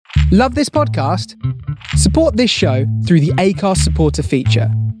Love this podcast? Support this show through the Acast supporter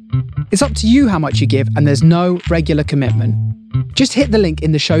feature. It's up to you how much you give, and there's no regular commitment. Just hit the link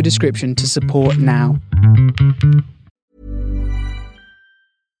in the show description to support now.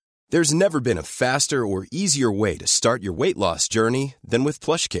 There's never been a faster or easier way to start your weight loss journey than with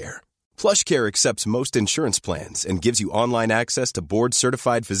PlushCare. PlushCare accepts most insurance plans and gives you online access to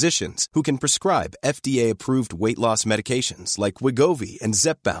board-certified physicians who can prescribe FDA-approved weight loss medications like Wegovy and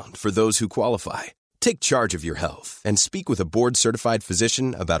Zepbound for those who qualify. Take charge of your health and speak with a board-certified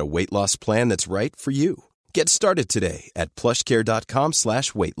physician about a weight loss plan that's right for you. Get started today at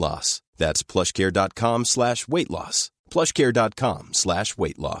plushcare.com/weight loss. That's plushcare.com/weight loss.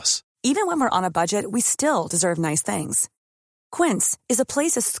 plushcare.com/weight loss. Even when we're on a budget, we still deserve nice things. Quince is a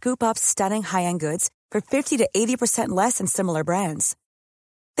place to scoop up stunning high-end goods for 50 to 80% less than similar brands.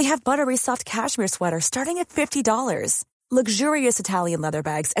 They have buttery soft cashmere sweaters starting at $50, luxurious Italian leather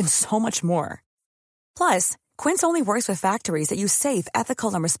bags, and so much more. Plus, Quince only works with factories that use safe,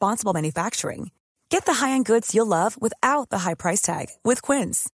 ethical, and responsible manufacturing. Get the high-end goods you'll love without the high price tag with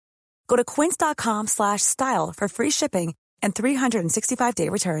Quince. Go to quince.com/style for free shipping and 365-day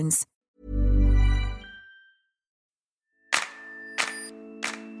returns.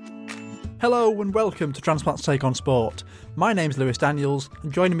 Hello and welcome to Transplant's Take on Sport. My name's Lewis Daniels,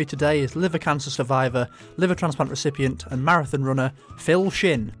 and joining me today is liver cancer survivor, liver transplant recipient and marathon runner Phil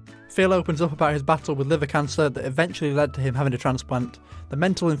Shin. Phil opens up about his battle with liver cancer that eventually led to him having a transplant, the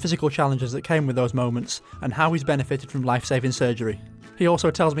mental and physical challenges that came with those moments, and how he's benefited from life-saving surgery. He also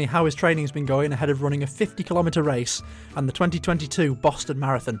tells me how his training's been going ahead of running a 50km race and the 2022 Boston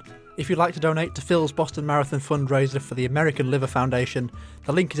Marathon. If you'd like to donate to Phil's Boston Marathon fundraiser for the American Liver Foundation,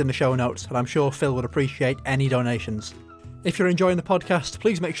 the link is in the show notes, and I'm sure Phil would appreciate any donations. If you're enjoying the podcast,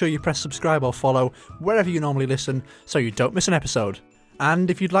 please make sure you press subscribe or follow wherever you normally listen so you don't miss an episode.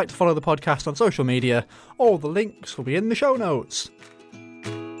 And if you'd like to follow the podcast on social media, all the links will be in the show notes.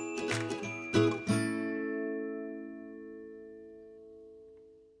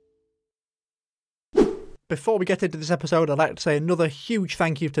 Before we get into this episode, I'd like to say another huge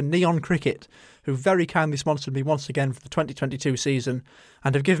thank you to Neon Cricket, who very kindly sponsored me once again for the 2022 season,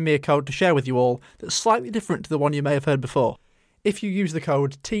 and have given me a code to share with you all that's slightly different to the one you may have heard before. If you use the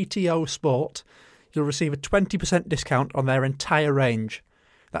code TTOSPORT, you'll receive a 20% discount on their entire range.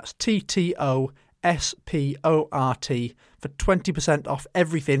 That's TTOSPORT for 20% off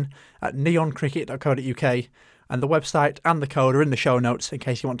everything at neoncricket.co.uk, and the website and the code are in the show notes in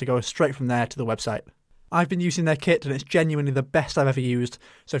case you want to go straight from there to the website. I've been using their kit and it's genuinely the best I've ever used,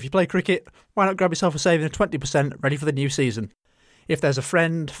 so if you play cricket, why not grab yourself a saving of 20% ready for the new season? If there's a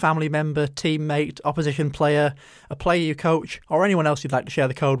friend, family member, teammate, opposition player, a player you coach, or anyone else you'd like to share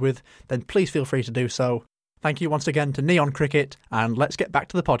the code with, then please feel free to do so. Thank you once again to Neon Cricket, and let's get back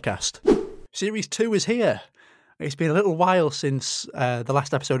to the podcast. Series 2 is here. It's been a little while since the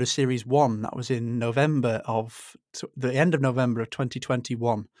last episode of Series 1. That was in the end of November of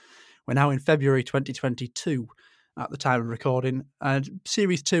 2021. We're now in February 2022 at the time of recording, and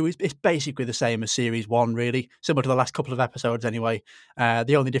Series 2 is basically the same as Series 1, really, similar to the last couple of episodes anyway,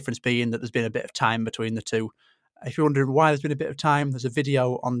 the only difference being that there's been a bit of time between the two. If you're wondering why there's been a bit of time, there's a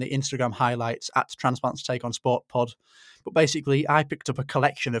video on the Instagram highlights at Transplant's Take on Sport Pod, but basically I picked up a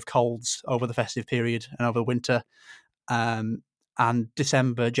collection of colds over the festive period and over winter, and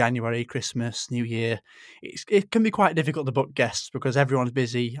December, January, Christmas, New Year, it can be quite difficult to book guests because everyone's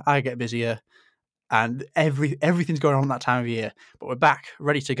busy, I get busier, and everything's going on that time of year. But we're back,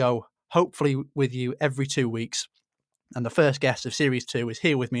 ready to go, hopefully with you every 2 weeks. And the first guest of Series 2 is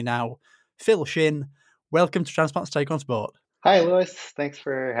here with me now, Phil Shin. Welcome to Transplant's Take on Sport. Hi, Lewis. Thanks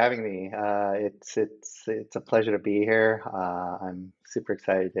for having me. It's a pleasure to be here. I'm super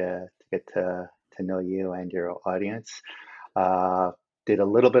excited to get to know you and your audience. Did a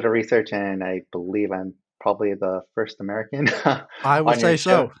little bit of research, and I believe I'm probably the first American. I would say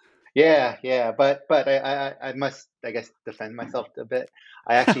so. Yeah, but I must, I guess, defend myself a bit.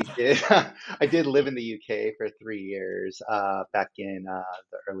 I actually did. I did live in the UK for 3 years back in the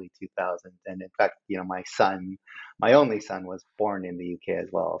early 2000s, and in fact, my only son, was born in the UK as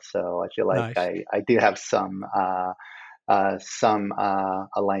well. So I feel like nice. I do have some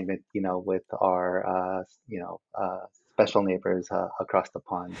alignment, with our special neighbors across the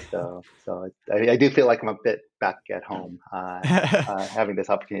pond. So I do feel like I'm a bit back at home having this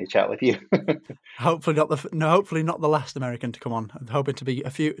opportunity to chat with you. Hopefully not the last American to come on. I'm hoping to be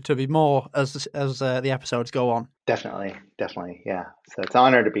more as the episodes go on. Definitely, yeah. So it's an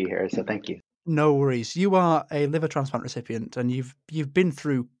honor to be here. So thank you. No worries. You are a liver transplant recipient, and you've been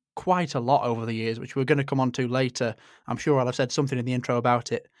through quite a lot over the years, which we're going to come on to later. I'm sure I'll have said something in the intro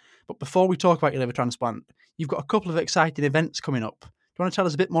about it. But before we talk about your liver transplant, you've got a couple of exciting events coming up. Do you want to tell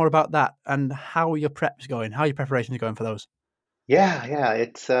us a bit more about that and how your prep's going, how your preparations are going for those? Yeah,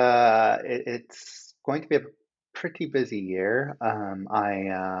 it's going to be a pretty busy year.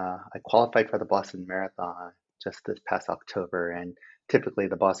 I qualified for the Boston Marathon just this past October, and typically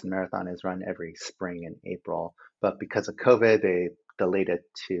the Boston Marathon is run every spring in April, but because of COVID, they delayed it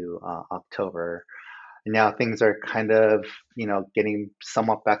to October. And now things are kind of, getting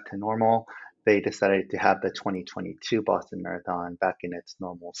somewhat back to normal. They decided to have the 2022 Boston Marathon back in its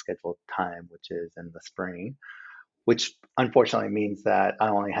normal scheduled time, which is in the spring, which unfortunately means that I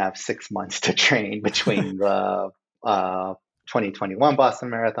only have 6 months to train between the 2021 Boston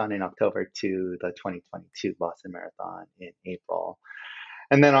Marathon in October to the 2022 Boston Marathon in April.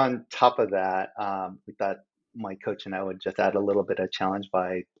 And then on top of that, we thought my coach and I would just add a little bit of challenge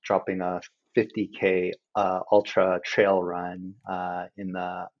by dropping a 50K ultra trail run in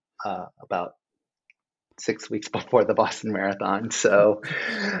the about 6 weeks before the Boston Marathon. So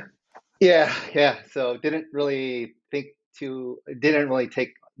yeah. So didn't really think at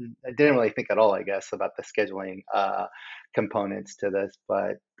all, I guess, about the scheduling components to this,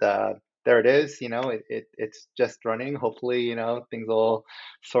 but there it is. It's just running. Hopefully, things will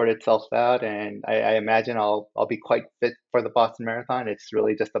sort itself out, and I imagine I'll be quite fit for the Boston Marathon. It's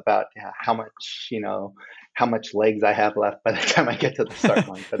really just about how much legs I have left by the time I get to the start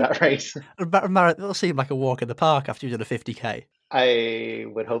line for that race. It'll seem like a walk in the park after you've done a 50K. I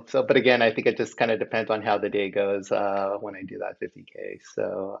would hope so, but again, I think it just kind of depends on how the day goes when I do that 50K.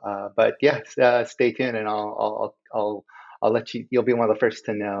 So, but yes, stay tuned, and I'll let you. You'll be one of the first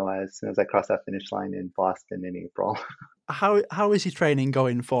to know as soon as I cross that finish line in Boston in April. How is your training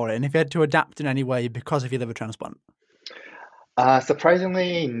going for it? And if you had to adapt in any way because of your liver transplant?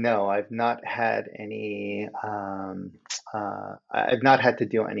 Surprisingly, no. I've not had to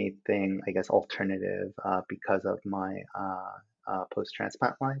do anything, I guess, alternative because of my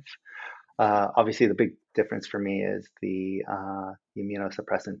post-transplant life. Obviously, the big difference for me is the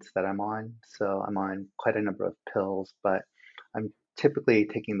immunosuppressants that I'm on. So I'm on quite a number of pills, but I'm typically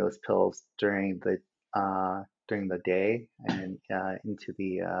taking those pills during the day and into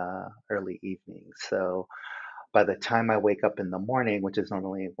the early evening. So by the time I wake up in the morning, which is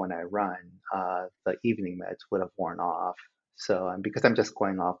normally when I run, the evening meds would have worn off. So because I'm just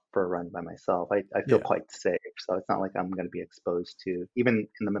going off for a run by myself, I feel quite safe. So it's not like I'm going to be exposed to, even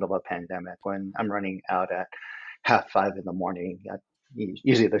in the middle of a pandemic, when I'm running out at 4:30 in the morning.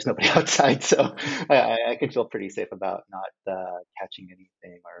 Usually there's nobody outside, so I can feel pretty safe about not catching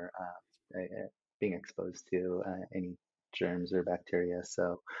anything or being exposed to any germs or bacteria.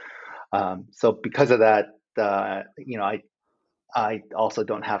 So because of that, I also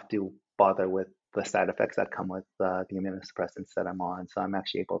don't have to bother with the side effects that come with the immunosuppressants that I'm on. So I'm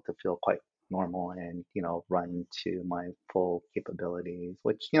actually able to feel quite normal and, run to my full capabilities,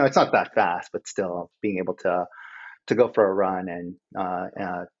 which, it's not that fast, but still being able to go for a run and,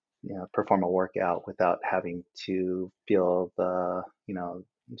 perform a workout without having to feel the,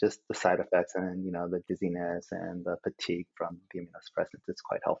 just the side effects and, the dizziness and the fatigue from the immunosuppressants is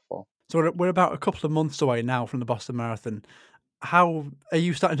quite helpful. So we're about a couple of months away now from the Boston Marathon. How are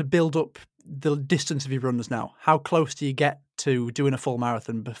you starting to build up the distance of your runs now? How close do you get to doing a full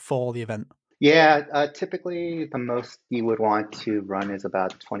marathon before the event? Yeah, typically the most you would want to run is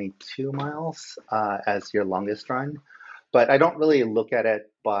about 22 miles as your longest run. But I don't really look at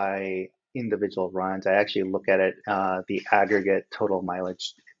it by individual runs. I actually look at it the aggregate total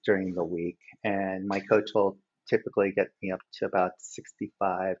mileage during the week. And my coach will typically get me up to about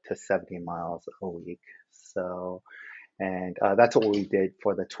 65 to 70 miles a week. So, and that's what we did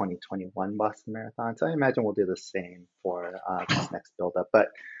for the 2021 Boston Marathon. So I imagine we'll do the same for this next buildup. But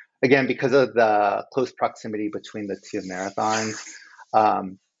again, because of the close proximity between the two marathons,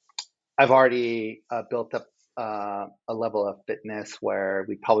 I've already built up a level of fitness where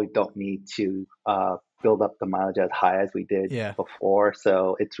we probably don't need to build up the mileage as high as we did before.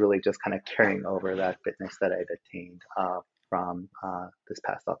 So it's really just kind of carrying over that fitness that I'd attained from this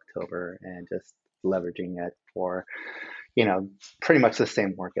past October and just leveraging it for, pretty much the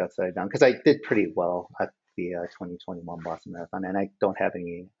same workouts that I've done. Because I did pretty well at the 2021 Boston Marathon, and I don't have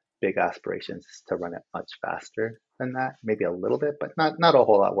any big aspirations to run it much faster than that, maybe a little bit, but not a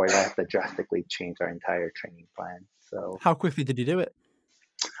whole lot where I have to drastically change our entire training plan. So how quickly did you do it?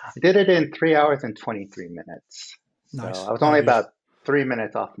 I did it in 3 hours and 23 minutes. Nice. So I was only about 3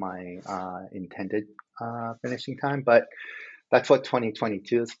 minutes off my intended finishing time, but that's what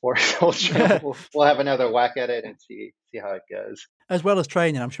 2022 is for. So we'll have another whack at it and see how it goes. As well as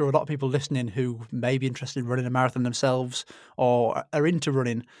training, I'm sure a lot of people listening who may be interested in running a marathon themselves or are into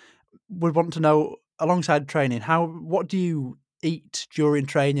running would want to know, alongside training, what do you eat during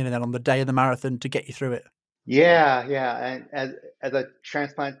training and then on the day of the marathon to get you through it? Yeah, and as a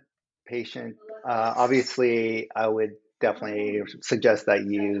transplant patient, obviously, I would definitely suggest that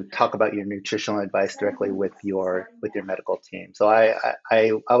you talk about your nutritional advice directly with your medical team. So I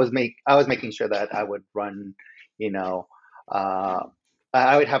was making sure that I would run, you know, uh,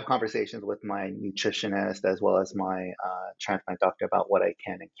 I would have conversations with my nutritionist as well as my transplant doctor about what I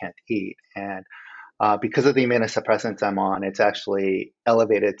can and can't eat. And because of the immunosuppressants I'm on, it's actually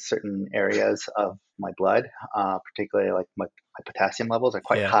elevated certain areas of my blood, particularly like my potassium levels are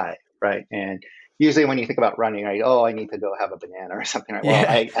quite Yeah. high, right? And usually when you think about running, right, oh, I need to go have a banana or something, right? Well,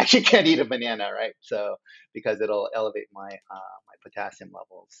 Yeah. I actually can't eat a banana, right? So because it'll elevate my potassium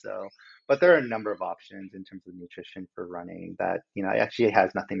levels. So, but there are a number of options in terms of nutrition for running that it actually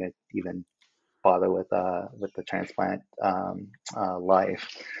has nothing to even bother with the transplant life.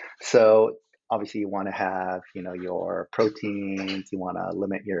 So obviously you want to have your proteins, you want to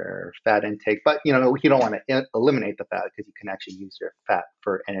limit your fat intake, but you don't want to eliminate the fat because you can actually use your fat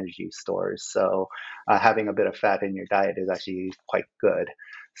for energy stores. So having a bit of fat in your diet is actually quite good.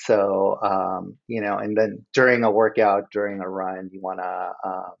 So and then during a workout, during a run, you want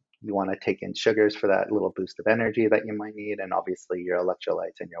to take in sugars for that little boost of energy that you might need, and obviously your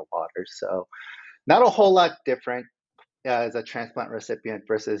electrolytes and your water. So not a whole lot different as a transplant recipient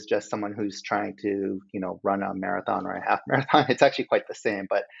versus just someone who's trying to, run a marathon or a half marathon. It's actually quite the same.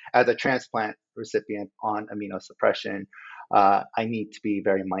 But as a transplant recipient on immunosuppression, I need to be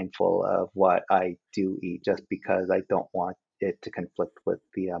very mindful of what I do eat, just because I don't want it to conflict with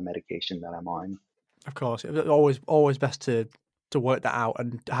the medication that I'm on. Of course, it's always best to work that out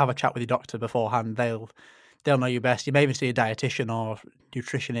and have a chat with your doctor beforehand. They'll know you best. You may even see a dietitian or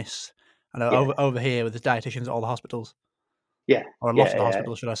nutritionist. I know over here with the dietitians at all the hospitals. Yeah, Or a lot of the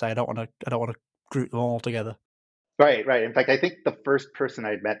hospitals, should I say? I don't want to group them all together. Right. In fact, I think the first person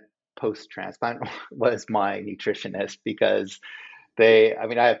I met post-transplant was my nutritionist, because I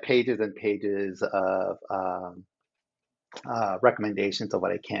have pages and pages of recommendations of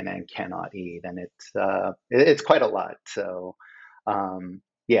what I can and cannot eat, and it's quite a lot. So, I'm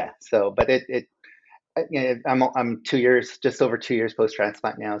 2 years, just over 2 years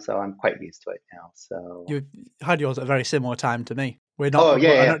post-transplant now, so I'm quite used to it now. So You had yours at a very similar time to me. We're not.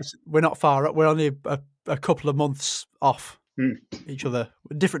 We're not far up. We're only a couple of months off each other.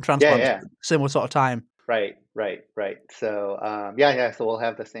 Different transplants, similar sort of time. Right. So, so we'll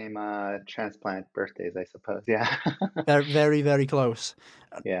have the same transplant birthdays, I suppose. Yeah. They're very, very close.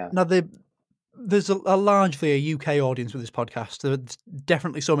 Yeah. Now, there's a largely a UK audience with this podcast. There's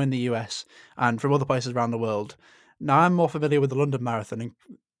definitely some in the US and from other places around the world. Now, I'm more familiar with the London Marathon, and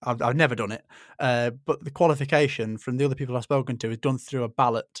I've never done it, but the qualification from the other people I've spoken to is done through a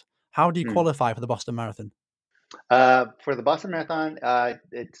ballot. How do you qualify for the Boston Marathon? For the Boston Marathon,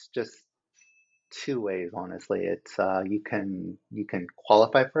 it's just two ways, honestly. It's you can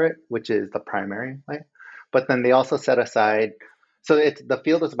qualify for it, which is the primary way, but then they also set aside. So the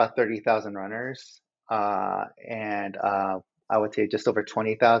field is about 30,000 runners, and I would say just over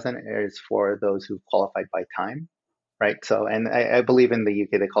 20,000 is for those who qualified by time, right? So, and I believe in the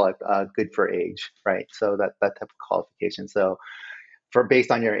UK they call it good for age, right? So that type of qualification. So, based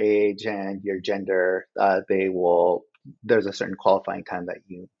on your age and your gender, there's a certain qualifying time that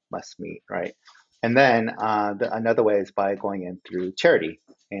you must meet, right? And then another way is by going in through charity.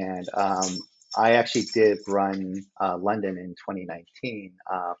 And I actually did run London in 2019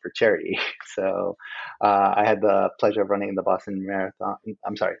 for charity. So I had the pleasure of running the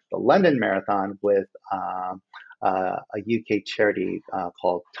London Marathon with a UK charity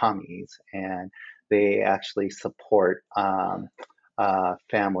called Tommy's, and they actually support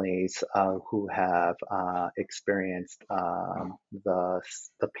families who have experienced the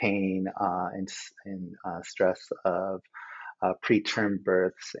pain and stress of preterm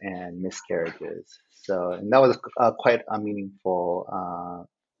births and miscarriages. So, and that was quite a meaningful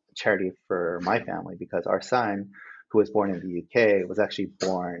charity for my family, because our son, who was born in the UK, was actually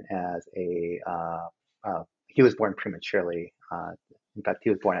born as he was born prematurely. In fact, he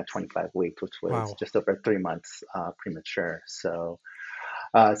was born at 25 weeks, which was just over 3 months premature. So,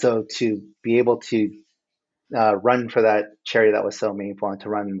 so to be able to run for that charity that was so meaningful, and to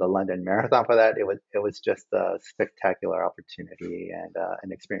run the London Marathon for that, it was just a spectacular opportunity and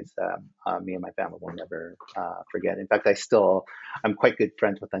an experience that me and my family will never forget. In fact, I'm quite good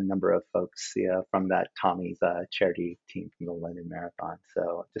friends with a number of folks from that Tommy's charity team from the London Marathon.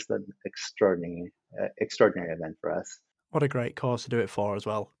 So just an extraordinary event for us. What a great cause to do it for as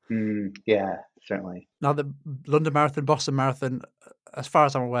well. Yeah, certainly. Now, the London Marathon, Boston Marathon, as far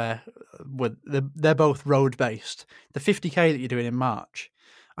as I'm aware, they're both road-based. The 50K that you're doing in March,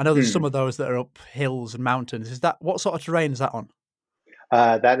 I know there's some of those that are up hills and mountains. What sort of terrain is that on?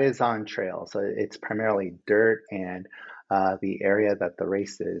 That is on trail. So it's primarily dirt, and the area that the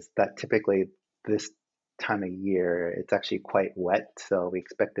race is, that typically this time of year, it's actually quite wet. So we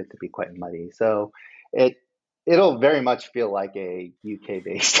expect it to be quite muddy. So it'll very much feel like a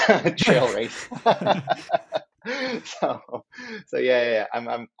UK-based trail race. So yeah.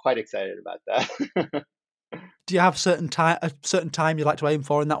 I'm quite excited about that. Do you have a certain time you like to aim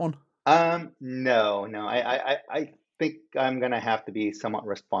for in that one? No. I think I'm gonna have to be somewhat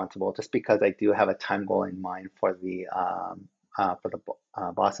responsible, just because I do have a time goal in mind for the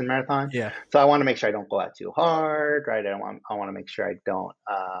Boston Marathon. Yeah. So I want to make sure I don't go out too hard, right? I want to make sure I don't,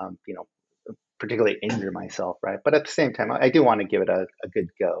 particularly injure myself, right? But at the same time, I do want to give it a good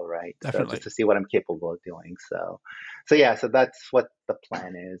go, right? Definitely. So just to see what I'm capable of doing. So yeah, so that's what the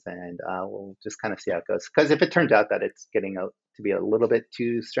plan is, and we'll just kind of see how it goes. Because if it turns out that it's getting to be a little bit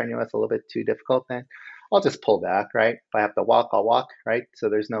too strenuous, a little bit too difficult, then I'll just pull back, right? If I have to walk, I'll walk, right? So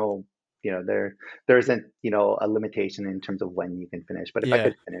there's no, there isn't, a limitation in terms of when you can finish. But if I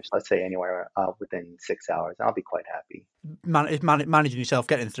could finish, let's say anywhere within 6 hours, I'll be quite happy. Managing yourself,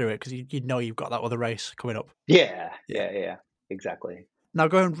 getting through it, because you know you've got that other race coming up. Yeah, exactly. Now,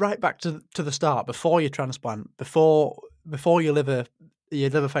 going right back to the start, before your transplant, before your liver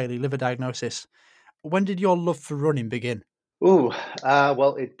failure, liver diagnosis, when did your love for running begin? Ooh,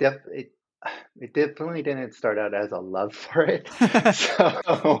 well, it definitely didn't start out as a love for it.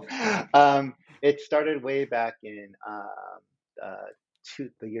 So it started way back in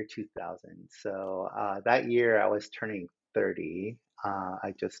the year 2000. So that year I was turning 30.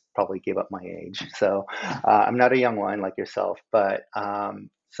 I just probably gave up my age. So I'm not a young one like yourself, but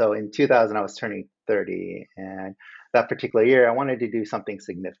so in 2000 I was turning 30, and that particular year I wanted to do something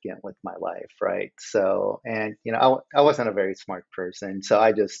significant with my life, right? So, and I wasn't a very smart person, so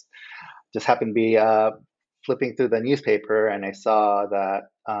I just happened to be flipping through the newspaper, and I saw that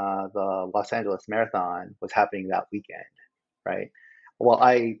the Los Angeles Marathon was happening that weekend, right? Well,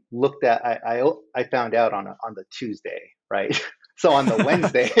 I found out on the Tuesday, right? So on the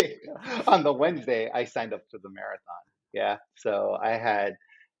Wednesday, I signed up for the marathon. Yeah. So I had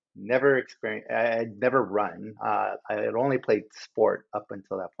never run. I had only played sport up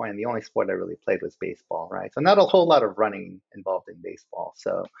until that point, and the only sport I really played was baseball, right? So not a whole lot of running involved in baseball.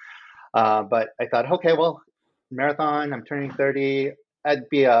 So, but I thought, okay, well, marathon, I'm turning 30. That'd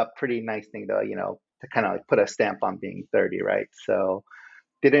be a pretty nice thing to kind of like put a stamp on being 30, right? So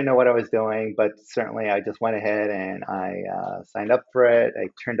didn't know what I was doing, but certainly I just went ahead and I signed up for it. I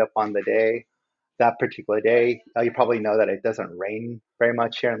turned up on the day. That particular day, you probably know that it doesn't rain very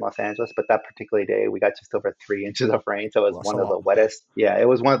much here in Los Angeles, but that particular day we got just over 3 inches of rain. So it was one of the wettest. Yeah, it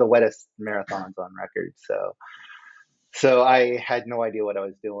was one of the wettest marathons on record. So I had no idea what I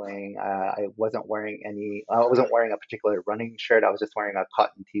was doing. I wasn't wearing a particular running shirt. I was just wearing a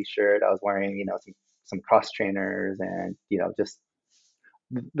cotton t-shirt. I was wearing, some cross trainers, and, just,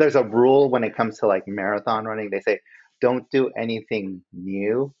 there's a rule when it comes to like marathon running. They say, don't do anything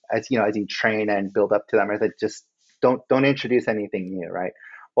new as you train and build up to that marathon. Just don't introduce anything new, right?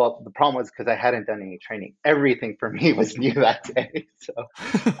 Well, the problem was, because I hadn't done any training, everything for me was new that day. So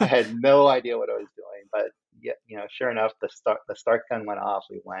I had no idea what I was doing. But yeah, sure enough, the start gun went off.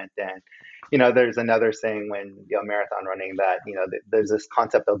 We went, and there's another saying when marathon running that there's this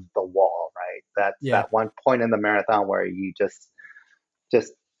concept of the wall, right? That's that one point in the marathon where you just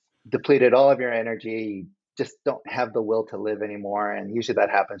depleted all of your energy. You just don't have the will to live anymore, and usually that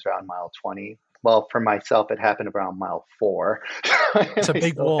happens around mile 20. Well, for myself, it happened around mile 4. It's a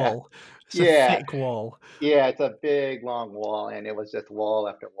big wall. It's a thick wall. Yeah, it's a big, long wall, and it was just wall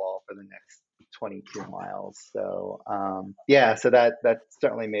after wall for the next 22 miles. So, so that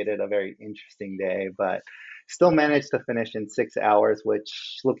certainly made it a very interesting day, but still managed to finish in 6 hours,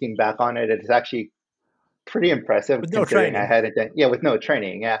 which, looking back on it, it's actually pretty impressive. With no training. I hadn't done, with no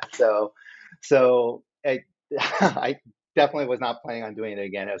training. Yeah. So I definitely was not planning on doing it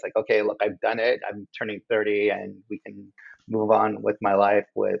again. I was like, okay, look, I've done it. I'm turning 30, and we can move on with my life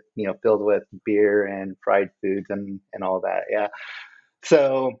with, filled with beer and fried foods and all that. Yeah.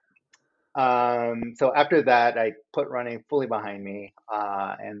 So So after that, I put running fully behind me,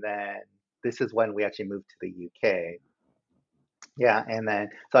 and then this is when we actually moved to the UK. Yeah, and then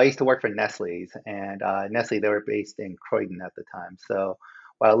so I used to work for Nestle's, and Nestle, they were based in Croydon at the time. So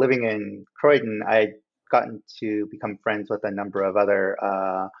while living in Croydon, I'd gotten to become friends with a number of other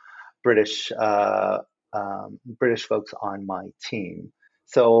British British folks on my team.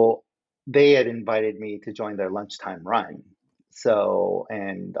 So they had invited me to join their lunchtime run. So,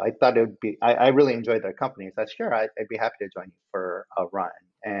 and I thought it would be, I really enjoyed their company. So I said, sure, I'd be happy to join you for a run.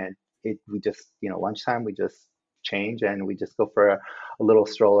 And we just, lunchtime, we just change and we just go for a little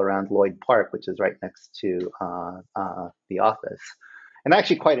stroll around Lloyd Park, which is right next to the office. And I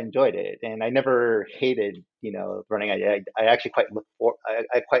actually quite enjoyed it. And I never hated, running. I actually quite look for,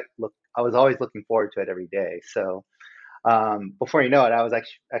 I was always looking forward to it every day. So before you know it, I was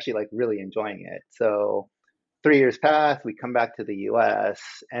actually like really enjoying it. So 3 years pass, we come back to the US,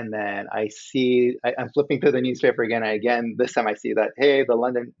 and then I'm flipping through the newspaper again and again. This time I see that, hey, the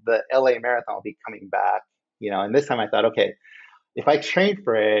LA Marathon will be coming back, and this time I thought, okay, if I train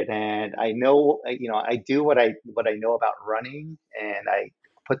for it and I know, I do what I know about running and I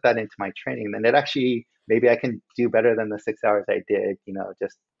put that into my training, then it actually, maybe I can do better than the 6 hours I did,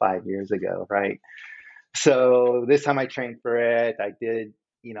 just 5 years ago, right? So this time I trained for it. I did,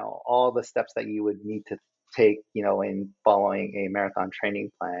 all the steps that you would need to take, in following a marathon training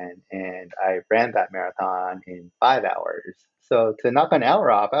plan. And I ran that marathon in 5 hours. So to knock an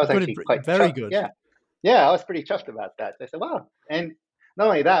hour off, I was actually quite very chuffed. good. Yeah. Yeah, I was pretty chuffed about that. I said, wow. And not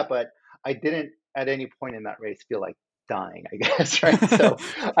only that, but I didn't at any point in that race feel like dying, I guess, right? So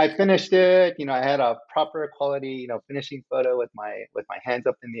I finished it, I had a proper quality, finishing photo with my hands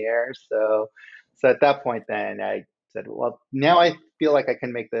up in the air. So at that point then I said, well, now I feel like I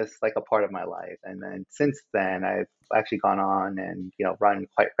can make this like a part of my life. And then since then I've actually gone on and, run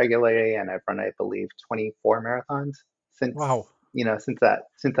quite regularly, and I've run, I believe, 24 marathons since, Wow. Since that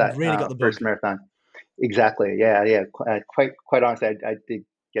Really got the bug. first marathon. Exactly. Yeah. Quite honestly, I did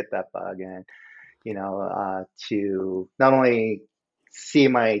get that bug, and to not only see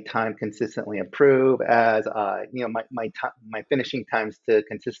my time consistently improve as my finishing times to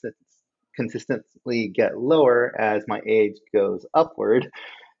consistently get lower as my age goes upward.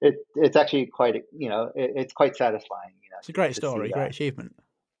 It's actually quite it's quite satisfying. It's a great story, great achievement.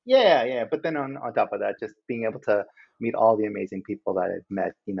 Yeah. But then on top of that, just being able to meet all the amazing people that I've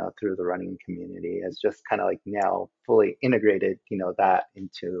met, through the running community has just kind of like now fully integrated, that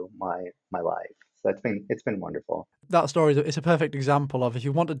into my life. So it's been wonderful. That story is a perfect example of, if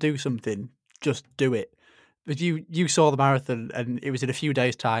you want to do something, just do it. But you saw the marathon and it was in a few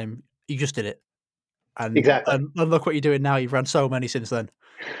days' time. You just did it. And, exactly. And look what you're doing now. You've run so many since then.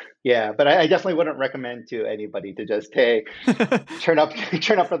 Yeah, but I definitely wouldn't recommend to anybody to just, hey, turn up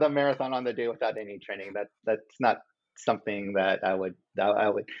for the marathon on the day without any training. That's not something that I would.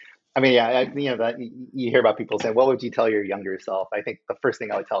 I mean, yeah, that you hear about people saying, what would you tell your younger self? I think the first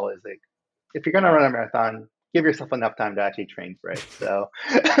thing I would tell is, like, if you're going to run a marathon, give yourself enough time to actually train for it. So,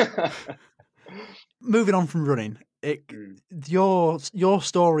 moving on from running, your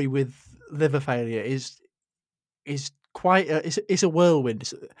story with liver failure is quite it's a whirlwind.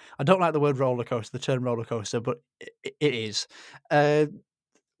 I don't like the word roller coaster, the term roller coaster, but it is.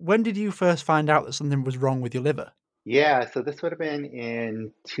 When did you first find out that something was wrong with your liver? Yeah, so this would have been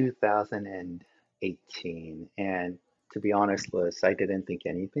in 2018, and to be honest, Liz, I didn't think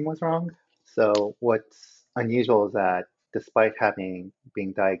anything was wrong. So what's unusual is that despite being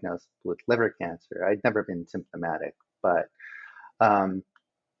diagnosed with liver cancer, I'd never been symptomatic, but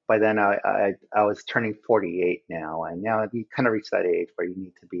by then I was turning 48 now, and now you kind of reach that age where you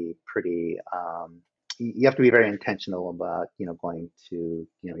need to be pretty. You have to be very intentional about going to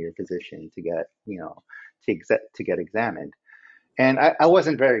your physician to get to get examined. And I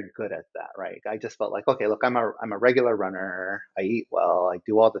wasn't very good at that, right? I just felt like, okay, look, I'm a regular runner. I eat well. I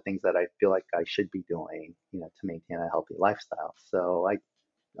do all the things that I feel like I should be doing, to maintain a healthy lifestyle. So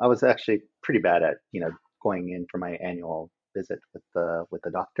I was actually pretty bad at, going in for my annual visit with the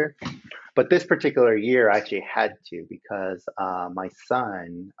doctor. But this particular year, I actually had to, because my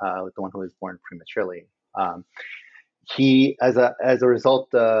son, the one who was born prematurely, he, as a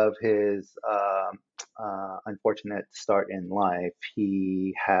result of his unfortunate start in life,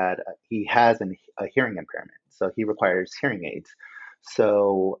 he has a hearing impairment, so he requires hearing aids.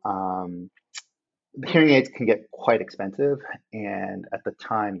 So the hearing aids can get quite expensive, and at the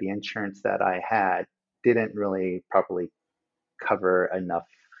time, the insurance that I had didn't really properly cover enough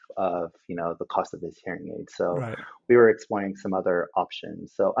of the cost of his hearing aids. So Right. We were exploring some other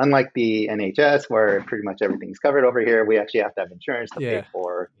options. So unlike the NHS, where pretty much everything's covered, over here we actually have to have insurance to pay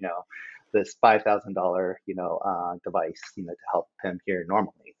for this $5,000, device, to help him hear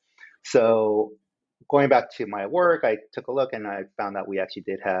normally. So going back to my work, I took a look and I found that we actually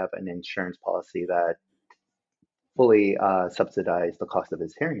did have an insurance policy that fully subsidized the cost of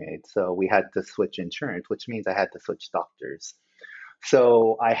his hearing aids. So we had to switch insurance, which means I had to switch doctors.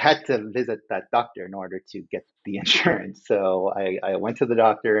 So I had to visit that doctor in order to get the insurance. So I went to the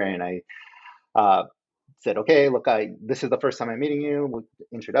doctor and I uh, said, okay, look, this is the first time I'm meeting you, with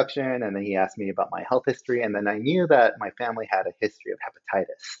introduction. And then he asked me about my health history. And then I knew that my family had a history of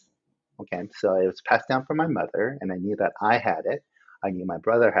hepatitis. Okay, so it was passed down from my mother, and I knew that I had it. I knew my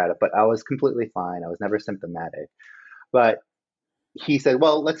brother had it, but I was completely fine. I was never symptomatic. But he said,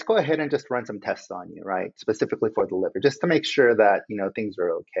 well, let's go ahead and just run some tests on you, right? Specifically for the liver, just to make sure that, things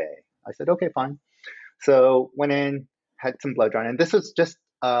are okay. I said, okay, fine. So went in, had some blood drawn, and this was just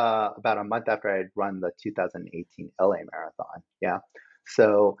about a month after I had run the 2018 LA Marathon. Yeah.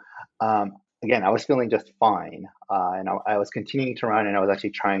 So again, I was feeling just fine, and I was continuing to run, and I was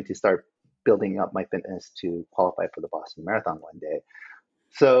actually trying to start building up my fitness to qualify for the Boston Marathon one day.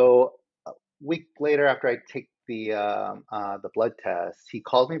 So a week later, after I take the blood test, he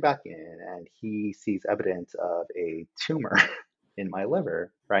called me back in, and he sees evidence of a tumor in my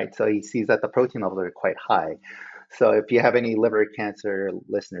liver, right? So he sees that the protein levels are quite high. So if you have any liver cancer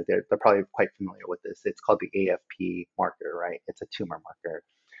listeners, they're probably quite familiar with this. It's called the AFP marker, right? It's a tumor marker.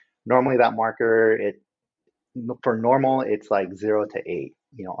 Normally that marker, for normal, it's like 0 to 8,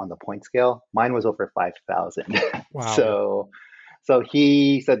 on the point scale. Mine was over 5,000. Wow. So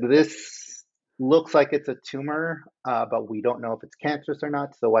he said, this looks like it's a tumor, but we don't know if it's cancerous or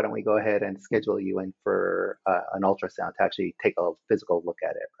not. So why don't we go ahead and schedule you in for an ultrasound to actually take a physical look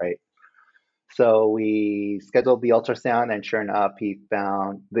at it, right? So we scheduled the ultrasound, and sure enough,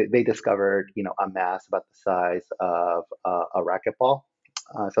 they discovered, a mass about the size of a racquetball.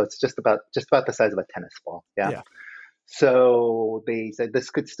 So it's just about the size of a tennis ball. Yeah. So they said this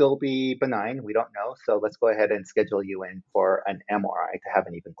could still be benign. We don't know. So let's go ahead and schedule you in for an MRI to have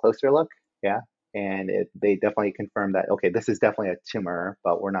an even closer look. Yeah. And they definitely confirmed that, okay, this is definitely a tumor,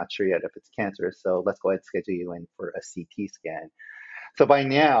 but we're not sure yet if it's cancerous. So let's go ahead and schedule you in for a CT scan. So by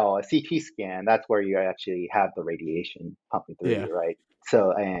now, a CT scan, that's where you actually have the radiation pumping through you, right?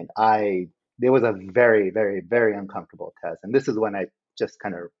 So, and it was a very, very, very uncomfortable test. And this is when I just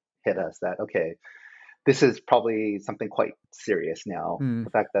kind of hit us that, okay, this is probably something quite serious now. The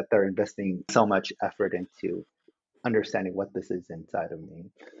fact that they're investing so much effort into understanding what this is inside of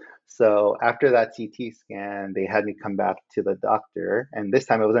me. So after that CT scan, they had me come back to the doctor. And this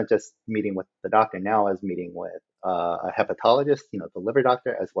time it wasn't just meeting with the doctor. Now I was meeting with a hepatologist, the liver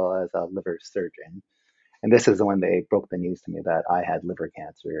doctor, as well as a liver surgeon. And this is when they broke the news to me that I had liver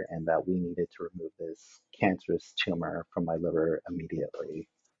cancer and that we needed to remove this cancerous tumor from my liver immediately.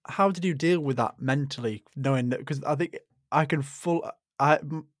 How did you deal with that mentally, knowing that? Because I think I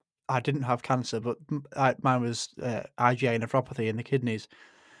didn't have cancer, but mine was IgA nephropathy in the kidneys.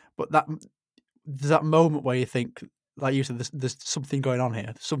 But there's that moment where you think, like you said, there's something going on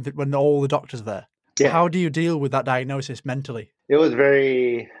here. Something when all the doctors are there. Yeah. How do you deal with that diagnosis mentally? It was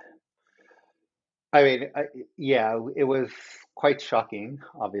very. I mean, it was quite shocking,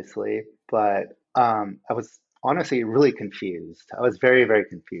 obviously, but I was honestly really confused. I was very, very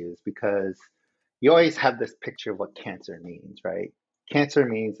confused because you always have this picture of what cancer means, right? Cancer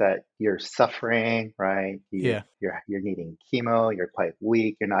means that you're suffering, right? You're needing chemo, you're quite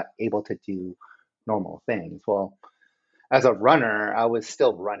weak, you're not able to do normal things. Well, as a runner, I was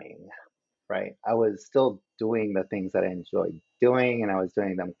still running, right? I was still doing the things that I enjoyed doing, and I was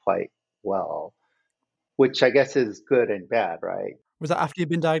doing them quite well, which I guess is good and bad, right? Was that after you'd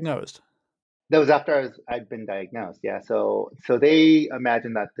been diagnosed? That was after I'd been diagnosed, yeah. So they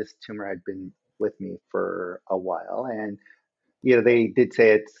imagined that this tumor had been with me for a while, and they did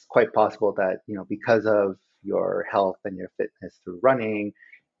say it's quite possible that because of your health and your fitness through running,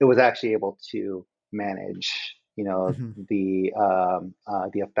 it was actually able to manage the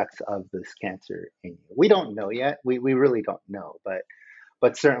effects of this cancer in you. We don't know yet. We really don't know,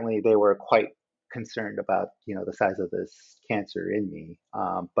 but certainly they were quite concerned about the size of this cancer in me.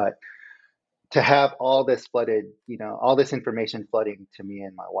 But to have all this flooded, all this information flooding to me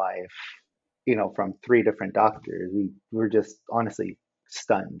and my wife, from 3 different doctors, we were just honestly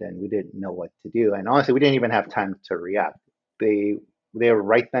stunned, and we didn't know what to do. And honestly, we didn't even have time to react. They were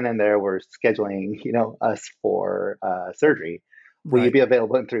right then and there were scheduling, us for surgery. Will you be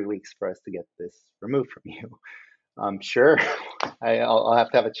available in 3 weeks for us to get this removed from you? Sure. I'll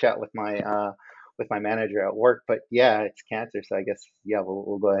have to have a chat with my manager at work, but yeah, it's cancer, so I guess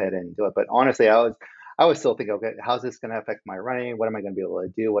we'll go ahead and do it. But honestly, I was still thinking, okay, how's this going to affect my running? What am I going to be able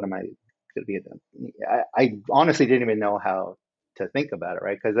to do? What am I could be. I honestly didn't even know how to think about it,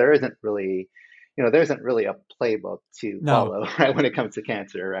 right? Because there isn't really, there isn't really a playbook to No. follow, right, when it comes to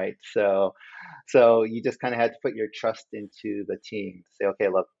cancer, right? So you just kind of had to put your trust into the team to say, okay,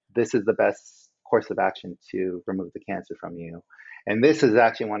 look, this is the best course of action to remove the cancer from you. And this is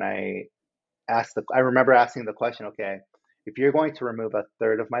actually when I remember asking the question, okay, if you're going to remove a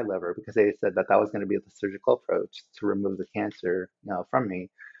third of my liver, because they said that that was going to be the surgical approach to remove the cancer, from me,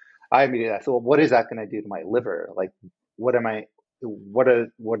 I immediately asked, well, what is that going to do to my liver? Like, what am I, what are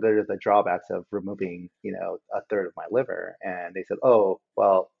the drawbacks of removing, a third of my liver? And they said, oh,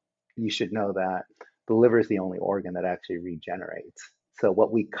 well, you should know that the liver is the only organ that actually regenerates. So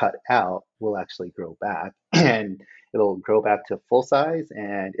what we cut out will actually grow back, and it'll grow back to full size,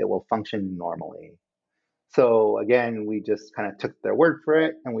 and it will function normally. So again, we just kind of took their word for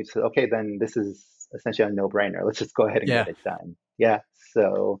it, and we said, okay, then this is essentially a no-brainer. Let's just go ahead and Yeah. get it done. Yeah.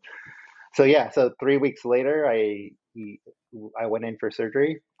 So 3 weeks later, I went in for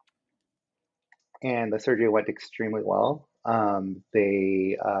surgery, and the surgery went extremely well.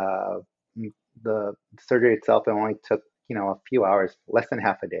 The surgery itself, it only took a few hours, less than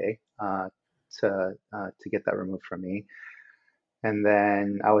half a day, to get that removed from me. And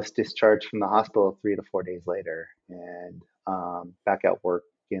then I was discharged from the hospital 3 to 4 days later, and back at work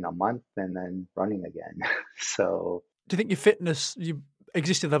in a month, and then running again. So Do you think your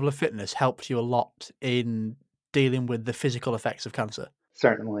existing level of fitness helped you a lot in dealing with the physical effects of cancer?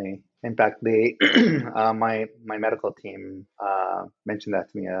 certainly, in fact, my medical team mentioned that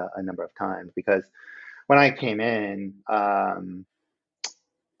to me a number of times, because when I came in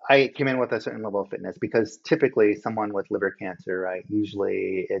with a certain level of fitness, because typically someone with liver cancer, right,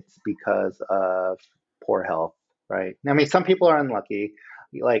 usually it's because of poor health, right? I mean, some people are unlucky,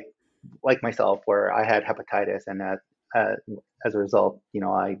 like myself, where I had hepatitis, and uh, as a result,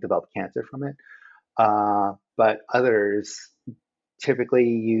 I developed cancer from it. But others, typically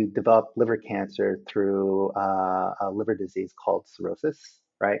you develop liver cancer through a liver disease called cirrhosis,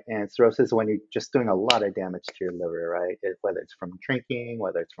 right? And cirrhosis is when you're just doing a lot of damage to your liver, right? Whether it's from drinking,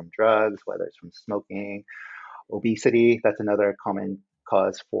 whether it's from drugs, whether it's from smoking, obesity. That's another common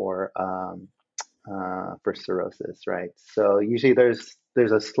cause for cirrhosis, right? So usually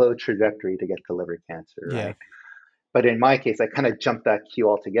there's a slow trajectory to get to liver cancer, Yeah. right? But in my case, I kind of jumped that queue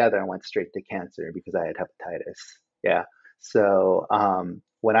altogether and went straight to cancer because I had hepatitis. Yeah. So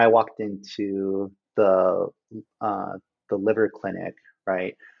when I walked into uh, the liver clinic,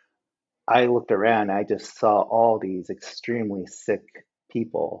 right, I looked around. I just saw all these extremely sick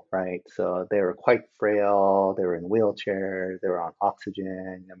people, right? So they were quite frail. They were in wheelchairs. They were on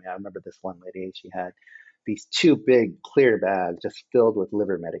oxygen. I mean, I remember this one lady. She had these two big clear bags just filled with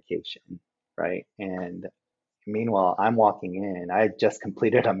liver medication, right? And meanwhile, I'm walking in. I had just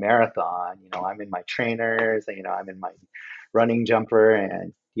completed a marathon. I'm in my trainers, and I'm in my running jumper,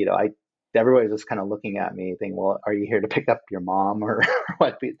 and I everybody's just kind of looking at me, thinking, "Well, are you here to pick up your mom or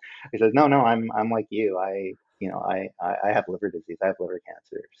what?" I said, "No, no, I'm like you. I have liver disease. I have liver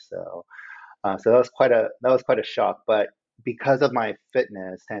cancer." So that was quite a shock. But because of my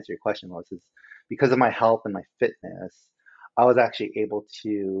fitness, to answer your question, Melissa, is because of my health and my fitness, I was actually able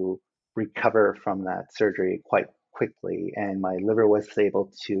to recover from that surgery quite quickly, and my liver was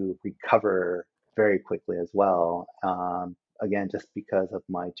able to recover very quickly as well. Again, just because of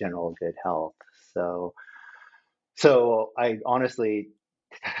my general good health. So, so I honestly,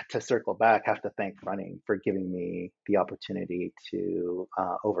 to circle back, have to thank running for giving me the opportunity to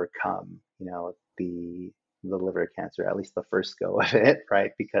overcome, the liver cancer, at least the first go of it,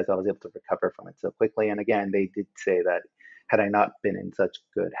 right? Because I was able to recover from it so quickly. And again, they did say that had I not been in such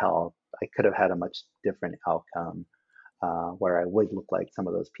good health, I could have had a much different outcome, where I would look like some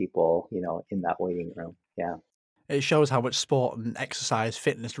of those people, in that waiting room. Yeah. It shows how much sport and exercise,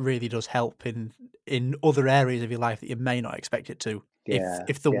 fitness really does help in other areas of your life that you may not expect it to. Yeah.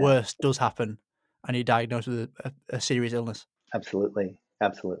 If the Yeah. worst does happen and you're diagnosed with a serious illness. Absolutely.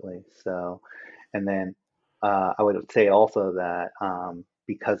 Absolutely. So, and then I would say also that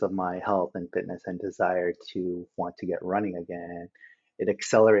because of my health and fitness and desire to want to get running again, it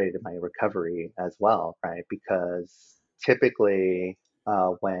accelerated my recovery as well, right? Because typically,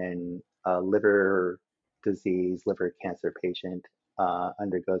 when a liver cancer patient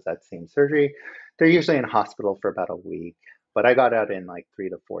undergoes that same surgery, they're usually in hospital for about a week. But I got out in like 3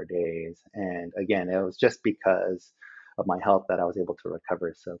 to 4 days. And again, it was just because of my health that I was able to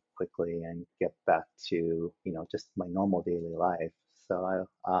recover so quickly and get back to, just my normal daily life.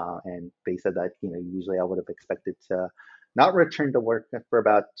 And they said that, usually I would have expected to not return to work for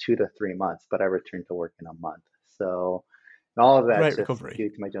about 2 to 3 months, but I returned to work in a month. So And all of that's Great just recovery. due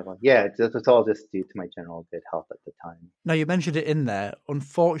to my general, yeah, it's all just due to my general good health at the time. Now, you mentioned it in there.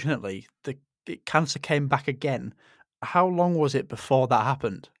 Unfortunately, the cancer came back again. How long was it before that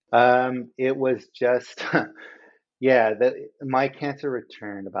happened? It was just, yeah, my cancer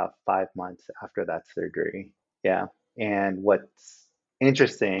returned about 5 months after that surgery. Yeah. And what's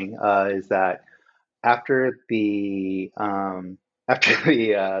interesting is that after the after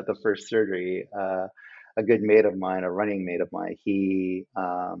the first surgery, a good mate of mine, a running mate of mine, he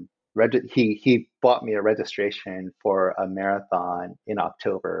bought me a registration for a marathon in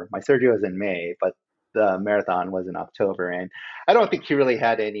October. My surgery was in May, but the marathon was in October, and I don't think he really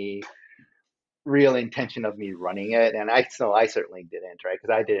had any real intention of me running it, and I certainly didn't, right?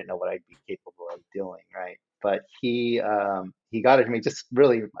 Because I didn't know what I'd be capable of doing, right? But he got it to me just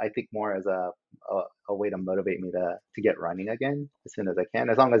really, I think, more as a way to motivate me to get running again as soon as I can,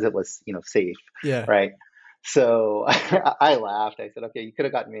 as long as it was safe, Yeah. right? So I laughed. I said, okay, you could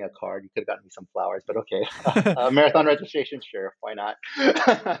have gotten me a card, you could have gotten me some flowers, but okay, marathon registration, sure, why not?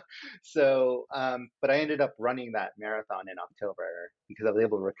 So, but I ended up running that marathon in October because I was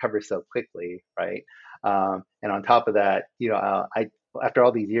able to recover so quickly, right? And on top of that, I after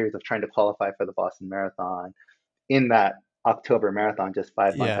all these years of trying to qualify for the Boston Marathon, in that October marathon, just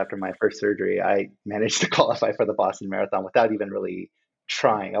 5 months Yeah. after my first surgery, I managed to qualify for the Boston Marathon without even really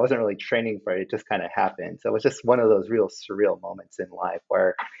trying. I wasn't really training for it. It just kind of happened. So it was just one of those real surreal moments in life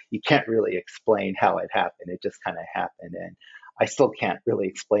where you can't really explain how it happened. It just kind of happened. And I still can't really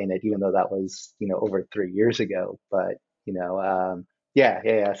explain it, even though that was, over 3 years ago. But,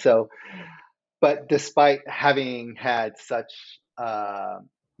 yeah. So, but despite having had such a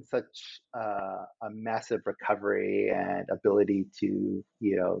massive recovery and ability to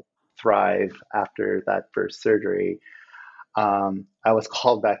thrive after that first surgery, I was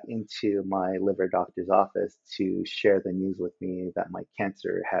called back into my liver doctor's office to share the news with me that my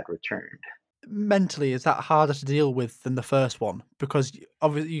cancer had returned. Mentally, is that harder to deal with than the first one? Because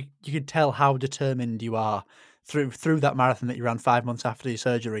obviously you could tell how determined you are through that marathon that you ran 5 months after your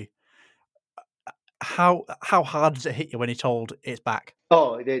surgery. How hard does it hit you when you're told it's back?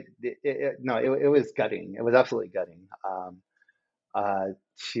 Oh, no, it was gutting. It was absolutely gutting. Uh,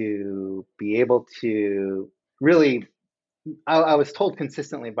 to be able to really, I was told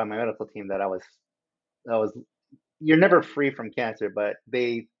consistently by my medical team that you're never free from cancer, but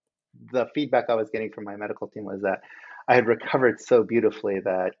the feedback I was getting from my medical team was that I had recovered so beautifully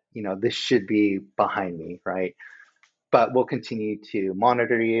that, this should be behind me, right? But we'll continue to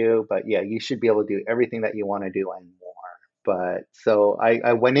monitor you. But yeah, you should be able to do everything that you want to do and more. But so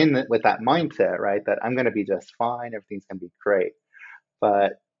I went in with that mindset, right? That I'm going to be just fine. Everything's going to be great.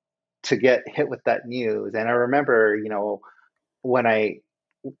 But to get hit with that news, and I remember, when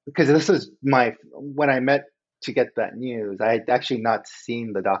because this was when I met to get that news, I had actually not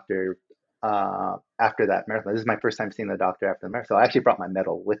seen the doctor after that marathon. This is my first time seeing the doctor after the marathon. So I actually brought my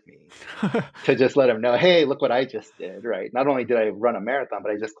medal with me to just let him know, hey, look what I just did, right? Not only did I run a marathon,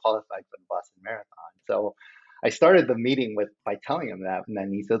 but I just qualified for the Boston Marathon. So I started the meeting by telling him that, and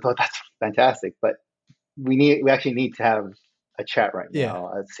then he said, oh, that's fantastic, but we actually need to have a chat right Yeah. now,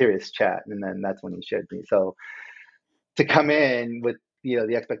 a serious chat. And then that's when he showed me. So to come in with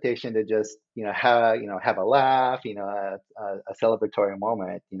the expectation to just have a laugh, a celebratory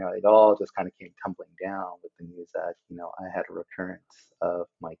moment, it all just kind of came tumbling down with the news that I had a recurrence of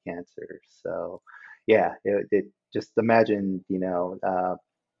my cancer. So yeah, it just imagine,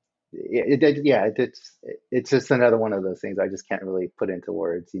 it's just another one of those things I just can't really put into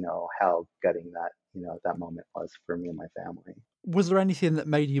words, how gutting that moment was for me and my family. Was there anything that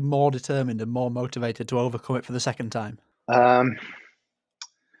made you more determined and more motivated to overcome it for the second time? um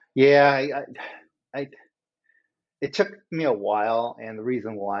yeah I It took me a while, and the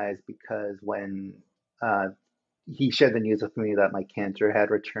reason why is because when uh, he shared the news with me that my cancer had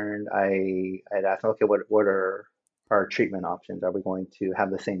returned, I had asked him, okay, what are our treatment options? Are we going to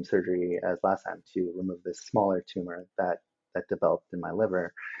have the same surgery as last time to remove this smaller tumor that developed in my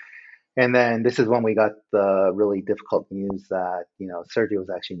liver? And then this is when we got the really difficult news that surgery was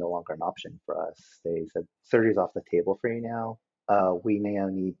actually no longer an option for us. They said surgery's off the table for you now. We now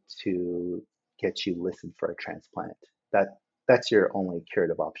need to get you listed for a transplant. That's your only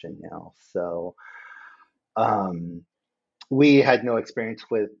curative option now. So um, we had no experience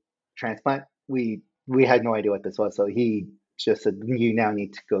with transplant. We had no idea what this was. So he just said, you now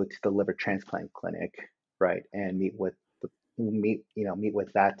need to go to the liver transplant clinic, right, and meet with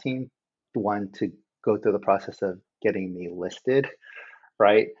that team, one to go through the process of getting me listed,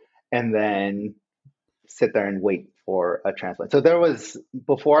 right, and then sit there and wait for a transplant. So there was,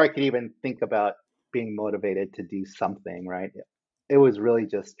 before I could even think about being motivated to do something, right? It was really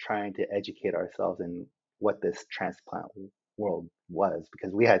just trying to educate ourselves in what this transplant world was,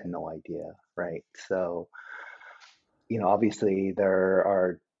 because we had no idea, right? So, obviously there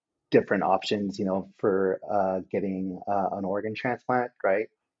are different options, for getting an organ transplant, right?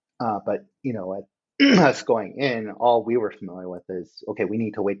 But at us going in, all we were familiar with is, okay, we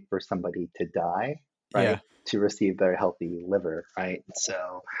need to wait for somebody to die, right, Yeah. to receive their healthy liver, right?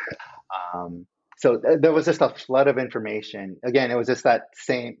 So, there was just a flood of information. Again, it was just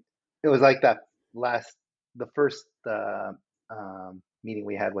it was like the first meeting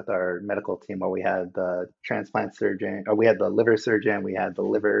we had with our medical team, where we had the transplant surgeon, or we had the liver surgeon, we had the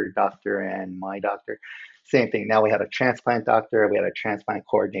liver doctor, and my doctor. Same thing. Now we had a transplant doctor, we had a transplant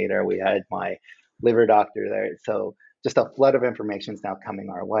coordinator, we had my liver doctor there. So just a flood of information is now coming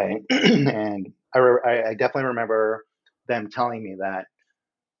our way. And I definitely remember them telling me that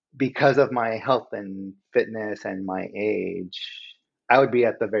because of my health and fitness and my age, I would be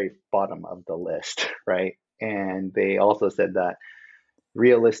at the very bottom of the list, right? And they also said that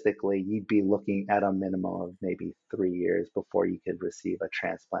realistically, you'd be looking at a minimum of maybe 3 years before you could receive a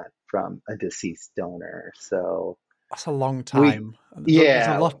transplant from a deceased donor. So that's a long time. There's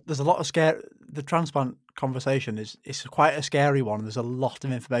a lot of scare. The transplant conversation it's quite a scary one. There's a lot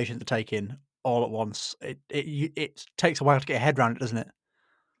of information to take in all at once. It takes a while to get your head around it, doesn't it?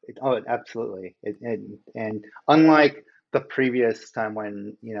 Absolutely. And unlike the previous time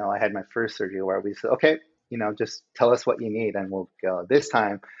when, I had my first surgery, where we said, okay, just tell us what you need and we'll go. This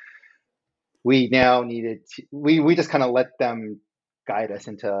time, we now we just kind of let them guide us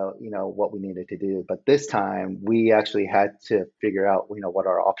into, what we needed to do. But this time, we actually had to figure out, what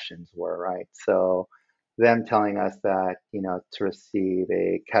our options were, right? So them telling us that, to receive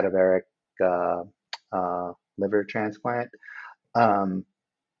a cadaveric liver transplant,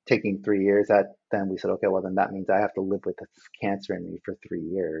 taking 3 years, then we said, okay, well, then that means I have to live with this cancer in me for 3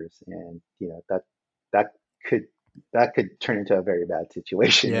 years. And, that could turn into a very bad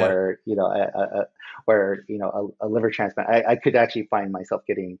situation. Yeah. Where, a liver transplant, I could actually find myself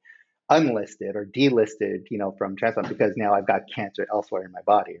getting unlisted or delisted, from transplant, because now I've got cancer elsewhere in my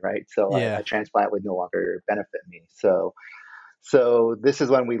body, right? So a transplant would no longer benefit me. So this is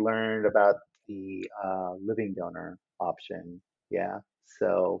when we learned about the living donor option. Yeah.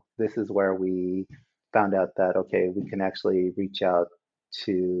 So this is where we found out that, okay, we can actually reach out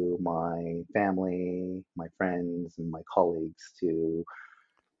to my family, my friends, and my colleagues to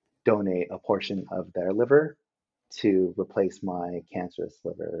donate a portion of their liver to replace my cancerous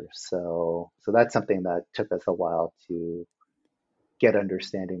liver. So that's something that took us a while to get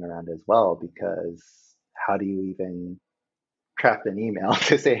understanding around as well, because how do you even craft an email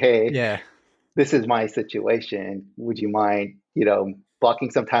to say, hey, this is my situation. Would you mind,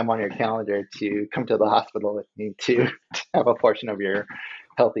 blocking some time on your calendar to come to the hospital with me to have a portion of your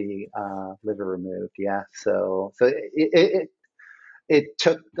healthy liver removed? Yeah. So it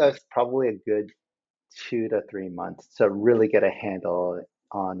took us probably a good 2 to 3 months to really get a handle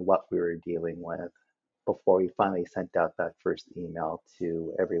on what we were dealing with before we finally sent out that first email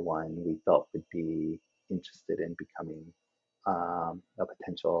to everyone we felt would be interested in becoming a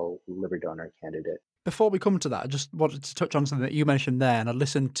potential liver donor candidate. Before we come to that, I just wanted to touch on something that you mentioned there, and I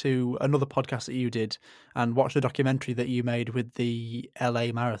listened to another podcast that you did and watched a documentary that you made with the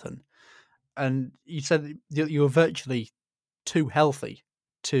LA Marathon. And you said that you were virtually too healthy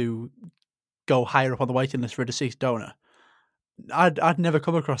to go higher up on the waiting list for a deceased donor. I'd never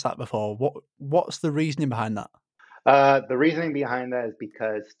come across that before. What's the reasoning behind that? The reasoning behind that is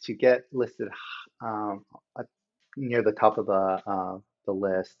because to get listed near the top of the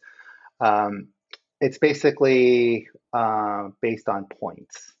list, it's basically based on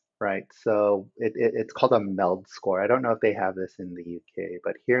points, right? So it's called a MELD score. I don't know if they have this in the UK,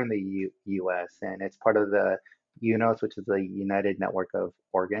 but here in the US, and it's part of the UNOS, which is the United Network of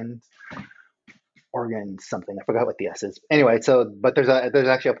Organs something. I forgot what the S is. Anyway, but there's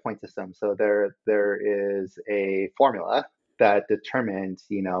actually a point system. So there is a formula that determines,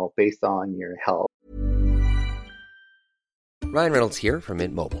 based on your health. Ryan Reynolds here from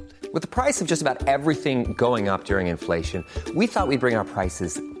Mint Mobile. With the price of just about everything going up during inflation, we thought we'd bring our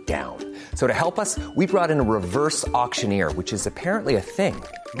prices down. So to help us, we brought in a reverse auctioneer, which is apparently a thing.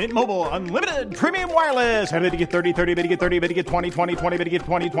 Mint Mobile Unlimited Premium Wireless. How to get 30, 30, bit to get 30, bit to get 20, 20, 20, bit to get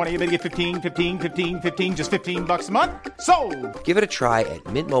 20, 20, bit to get 15, 15, 15, 15, just $15 a month? Sold! Give it a try at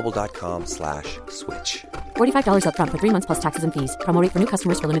mintmobile.com/switch. $45 up front for 3 months plus taxes and fees. Promo rate for new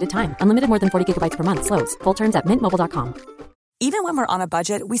customers for limited time. Unlimited more than 40 gigabytes per month. Slows full terms at mintmobile.com. Even when we're on a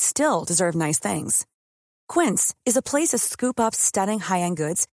budget, we still deserve nice things. Quince is a place to scoop up stunning high-end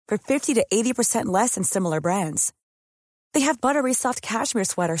goods for 50 to 80% less than similar brands. They have buttery soft cashmere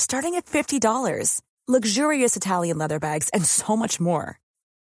sweaters starting at $50, luxurious Italian leather bags, and so much more.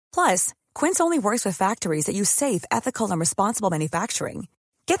 Plus, Quince only works with factories that use safe, ethical, and responsible manufacturing.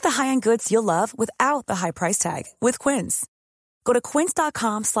 Get the high-end goods you'll love without the high price tag with Quince. Go to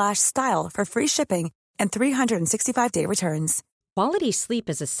quince.com/style for free shipping and 365-day returns. Quality sleep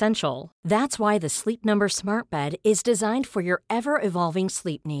is essential. That's why the Sleep Number Smart Bed is designed for your ever-evolving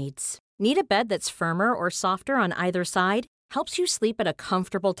sleep needs. Need a bed that's firmer or softer on either side? Helps you sleep at a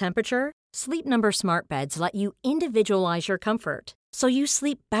comfortable temperature? Sleep Number Smart Beds let you individualize your comfort, so you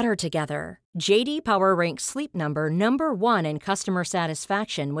sleep better together. JD Power ranks Sleep Number number 1 in customer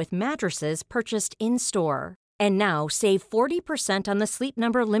satisfaction with mattresses purchased in-store. And now save 40% on the Sleep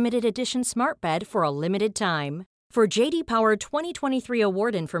Number Limited Edition Smart Bed for a limited time. For JD Power 2023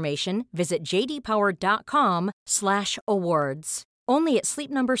 award information, visit jdpower.com/awards. Only at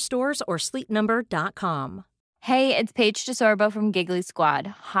Sleep Number stores or sleepnumber.com. Hey, it's Paige DeSorbo from Giggly Squad.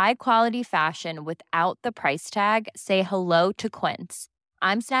 High quality fashion without the price tag. Say hello to Quince.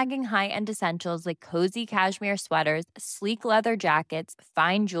 I'm snagging high-end essentials like cozy cashmere sweaters, sleek leather jackets,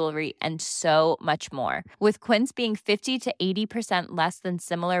 fine jewelry, and so much more. With Quince being 50 to 80% less than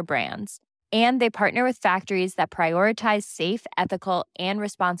similar brands. And they partner with factories that prioritize safe, ethical, and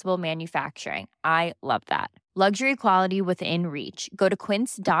responsible manufacturing. I love that. Luxury quality within reach. Go to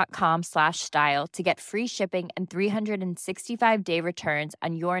quince.com/style to get free shipping and 365-day returns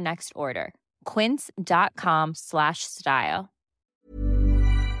on your next order. Quince.com/style.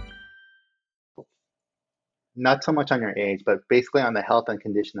 Not so much on your age, but basically on the health and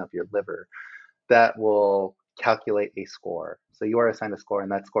condition of your liver that will calculate a score. So you are assigned a score,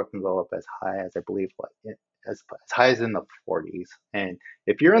 and that score can go up as high as, I believe, as high as in the 40s. And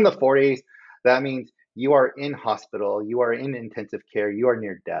if you're in the 40s, that means you are in hospital, you are in intensive care, you are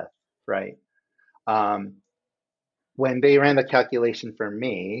near death, right? When they ran the calculation for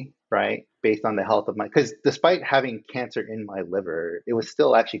me, right, based on the health of because despite having cancer in my liver, it was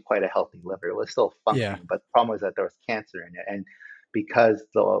still actually quite a healthy liver. It was still functioning, but the problem was that there was cancer in it. And because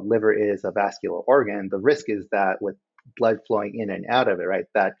the liver is a vascular organ, the risk is that with blood flowing in and out of it, right,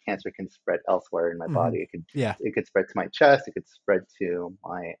 that cancer can spread elsewhere in my body. It could spread to my chest, it could spread to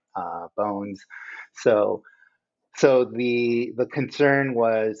my bones. So the concern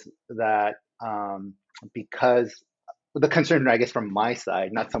was that because the concern, I guess, from my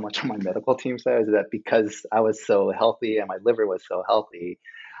side, not so much on my medical team side, is that because I was so healthy and my liver was so healthy,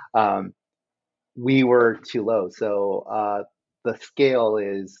 we were too low. So the scale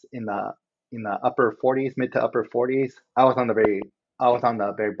is in the upper 40s, mid to upper 40s. I was on the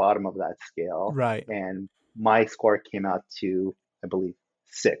very bottom of that scale, right? And my score came out to, I believe,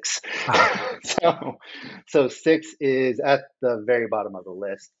 6. So 6 is at the very bottom of the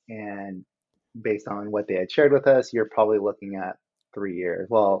list, and based on what they had shared with us, you're probably looking at 3 years.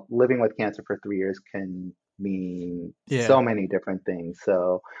 Well, living with cancer for 3 years can mean so many different things.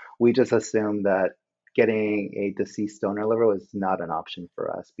 So we just assumed that getting a deceased donor liver was not an option for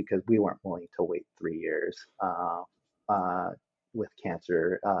us because we weren't willing to wait 3 years with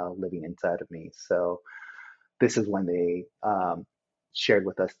cancer living inside of me. So this is when they shared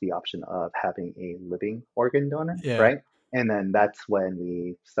with us the option of having a living organ donor, right? And then that's when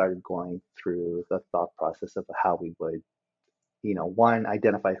we started going through the thought process of how we would, one,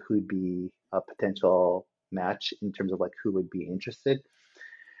 identify who'd be a potential match in terms of like who would be interested,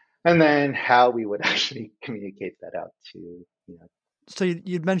 and then how we would actually communicate that out to, So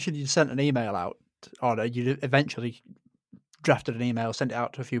you'd mentioned you'd sent an email out, or you eventually drafted an email, sent it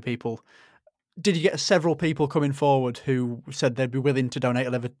out to a few people. Did you get several people coming forward who said they'd be willing to donate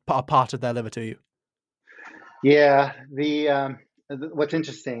a part of their liver to you? Yeah, what's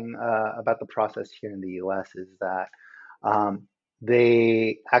interesting about the process here in the U.S. is that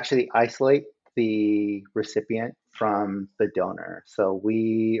they actually isolate the recipient from the donor. So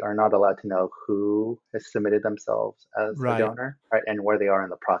we are not allowed to know who has submitted themselves as the donor, right, and where they are in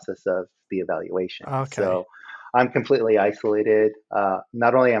the process of the evaluation. Okay. So I'm completely isolated.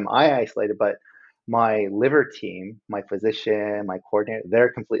 Not only am I isolated, but my liver team, my physician, my coordinator,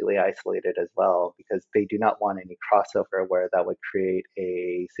 they're completely isolated as well because they do not want any crossover where that would create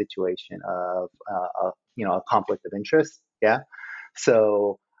a situation of, a conflict of interest. Yeah.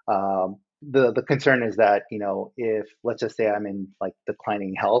 So the concern is that, if let's just say I'm in like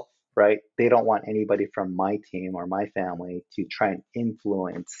declining health, right? They don't want anybody from my team or my family to try and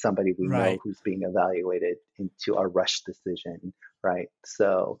influence somebody we know who's being evaluated into a rush decision, right?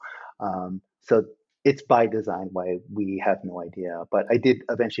 So it's by design why we have no idea. But I did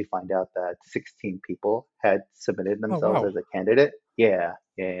eventually find out that 16 people had submitted Oh, themselves wow. as a candidate. Yeah.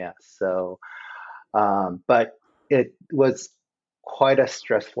 So, but it was quite a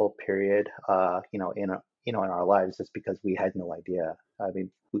stressful period, in our lives, just because we had no idea. I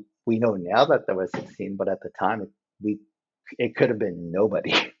mean, we know now that there was 16, but at the time, it could have been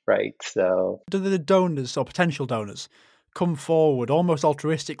nobody, right? So, Do the donors or potential donors come forward almost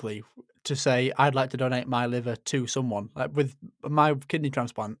altruistically to say, I'd like to donate my liver to someone? Like with my kidney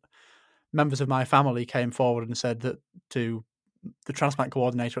transplant, members of my family came forward and said that to the transplant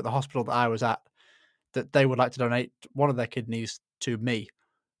coordinator at the hospital that I was at, that they would like to donate one of their kidneys to me.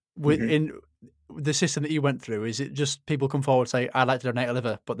 mhm. In the system that you went through, is it just people come forward and say, I'd like to donate a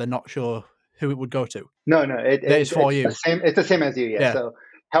liver, but they're not sure who it would go to? No, That is for it's the you. same. It's the same as you. Yeah. Yeah. So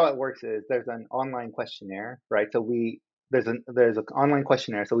how it works is there's an online questionnaire, right? So there's an online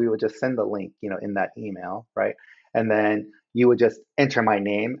questionnaire. So we would just send the link, in that email, right? And then you would just enter my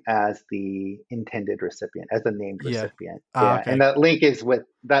name as the intended recipient, as the named Yeah. recipient. Ah, Yeah. okay. And that link is with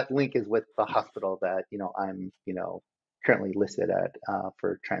the hospital that I'm currently listed at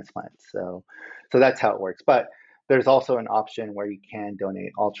for transplant. So that's how it works. But there's also an option where you can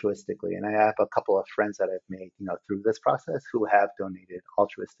donate altruistically, and I have a couple of friends that I've made, through this process who have donated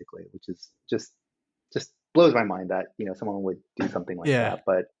altruistically, which is just blows my mind that someone would do something like Yeah. that.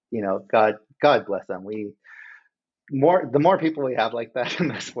 But God bless them. The more people we have like that in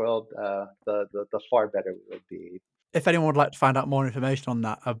this world, the far better we would be. If anyone would like to find out more information on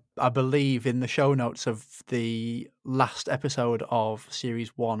that, I believe in the show notes of the last episode of Series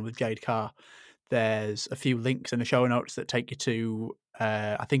 1 with Jade Carr, there's a few links in the show notes that take you to,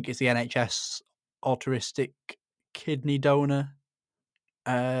 I think it's the NHS altruistic kidney donor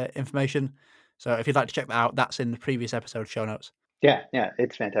information. So if you'd like to check that out, that's in the previous episode show notes. Yeah,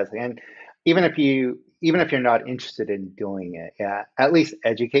 it's fantastic. And even if you're not interested in doing it, yeah, at least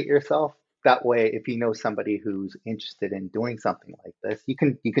educate yourself. That way, if you know somebody who's interested in doing something like this, you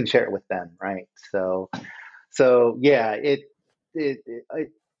can share it with them, right? So yeah,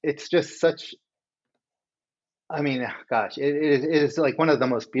 it's just such. I mean, gosh, it is like one of the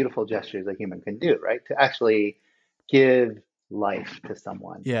most beautiful gestures a human can do, right? To actually give life to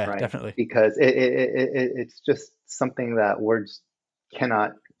someone, Yeah, right? definitely. Because it's just something that words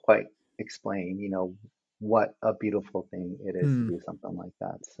cannot quite explain, what a beautiful thing it is to do something like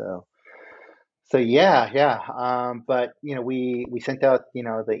that. So yeah. But we sent out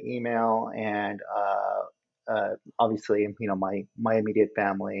the email, and obviously my immediate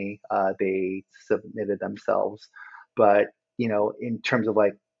family, they submitted themselves, but in terms of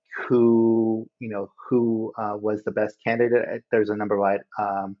like who was the best candidate, there's a number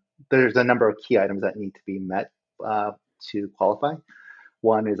of key items that need to be met to qualify.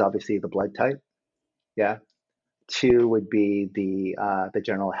 One is obviously the blood type. Yeah. Two would be the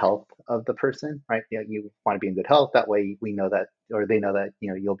general health of the person, right? You want to be in good health. That way, we know that, or they know that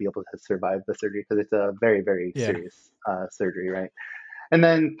you'll be able to survive the surgery, because it's a very, very Yeah. serious surgery, right? And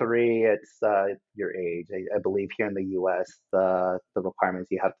then three, it's your age. I believe here in the U.S., the requirements,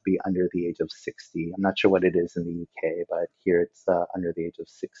 you have to be under the age of 60. I'm not sure what it is in the U.K., but here it's under the age of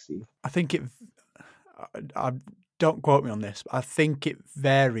 60. I think I don't quote me on this, but I think it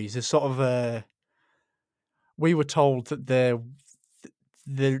varies. There's sort of we were told that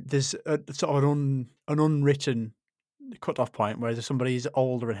there's a sort of an unwritten cut-off point, whereas if somebody's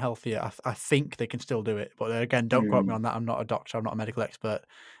older and healthier, I think they can still do it. But again, don't quote me on that. I'm not a doctor. I'm not a medical expert.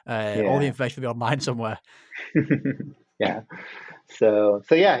 All the information will be online somewhere. Yeah. So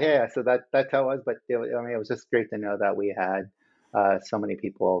yeah. So that's how it was. But it was just great to know that we had so many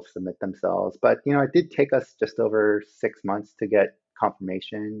people submit themselves. But it did take us just over 6 months to get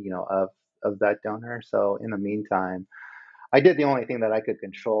confirmation, of that donor. So in the meantime, I did the only thing that I could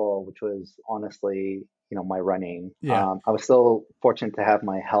control, which was honestly, my running. Yeah. I was still fortunate to have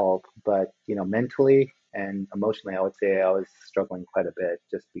my health, but mentally and emotionally, I would say I was struggling quite a bit,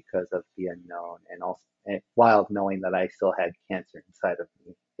 just because of the unknown, and also while knowing that I still had cancer inside of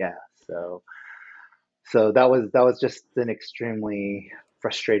me. Yeah. So that was just an extremely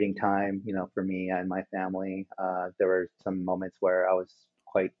frustrating time, for me and my family. There were some moments where I was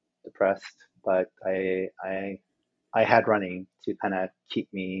quite depressed, but I had running to kind of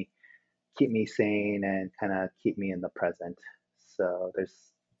keep me sane and kind of keep me in the present. So there's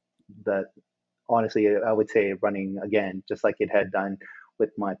that. Honestly, I would say running, again, just like it had done with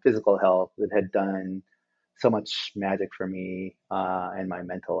my physical health, it had done so much magic for me and my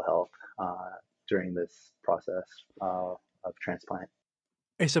mental health during this process of transplant.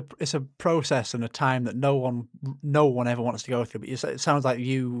 It's a process and a time that no one ever wants to go through. But it sounds like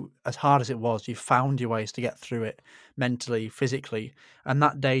you, as hard as it was, you found your ways to get through it mentally, physically. And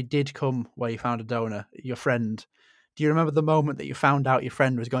that day did come where you found a donor, your friend. Do you remember the moment that you found out your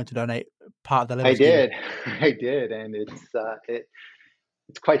friend was going to donate part of the liver I scheme? did, I did, and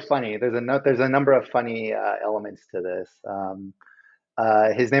it's quite funny. There's a number of funny elements to this.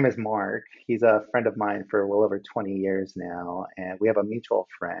 His name is Mark. He's a friend of mine for well over 20 years now, and we have a mutual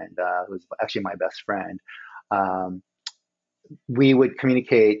friend who's actually my best friend. Um, we would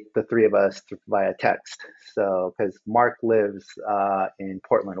communicate, the three of us, via text. So, because Mark lives in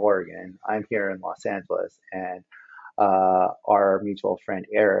Portland, Oregon, I'm here in Los Angeles, and our mutual friend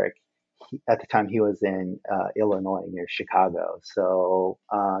Eric, at the time he was in Illinois near Chicago. So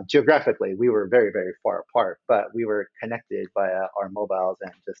geographically, we were very, very far apart, but we were connected via our mobiles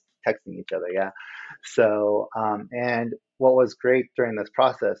and just texting each other. Yeah. So, and what was great during this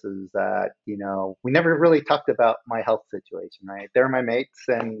process is that, we never really talked about my health situation, right? They're my mates,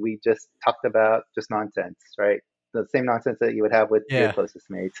 and we just talked about just nonsense, right? The same nonsense that you would have with your closest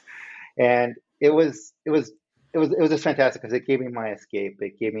mates. And it was just fantastic because it gave me my escape.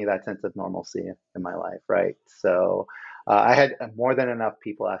 It gave me that sense of normalcy in my life, right? So I had more than enough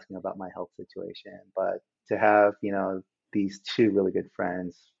people asking about my health situation, but to have these two really good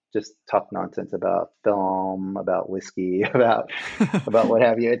friends just talk nonsense about film, about whiskey, about what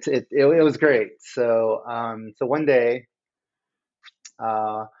have you, it was great. So so one day.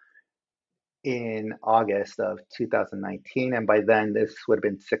 In August of 2019. And by then, this would have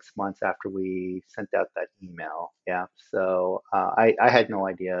been 6 months after we sent out that email. Yeah. So I had no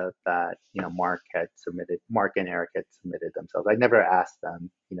idea that, Mark and Eric had submitted themselves. I never asked them,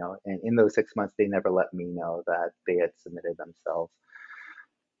 and in those 6 months, they never let me know that they had submitted themselves.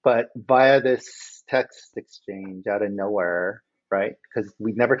 But via this text exchange out of nowhere, right? Because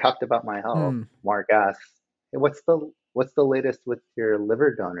we never talked about my health. Mark asked, "Hey, what's the latest with your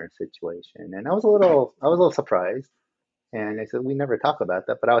liver donor situation?" And I was a little surprised. And I said, "We never talk about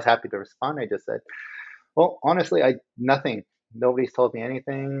that," but I was happy to respond. I just said, "Well, honestly, nothing. Nobody's told me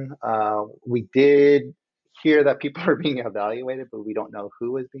anything. We did hear that people are being evaluated, but we don't know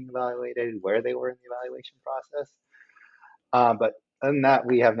who is being evaluated, where they were in the evaluation process. But other than that,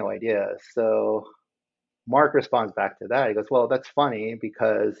 we have no idea." So Mark responds back to that. He goes, "Well, that's funny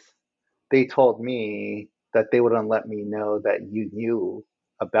because they told me that they wouldn't let me know that you knew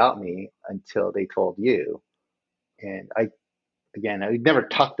about me until they told you." And I never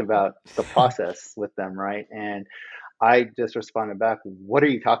talked about the process with them, right? And I just responded back, "What are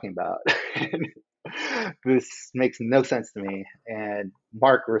you talking about?" This makes no sense to me. And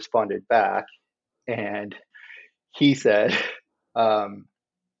Mark responded back, and he said, "I'm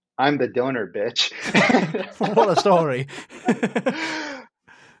the donor, bitch." What a story.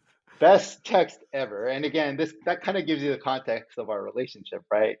 Best text ever. And again, that kind of gives you the context of our relationship,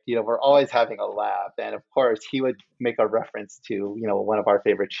 right? We're always having a laugh. And of course, he would make a reference to, one of our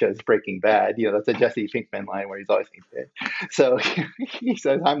favorite shows, Breaking Bad. That's a Jesse Pinkman line where he's always saying bitch. So he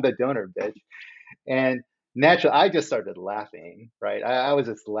says, "I'm the donor, bitch." And naturally, I just started laughing, right? I was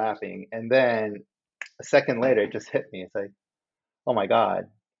just laughing. And then a second later, it just hit me. It's like, oh my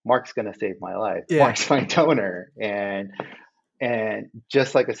God, Mark's going to save my life. Yeah. Mark's my donor. And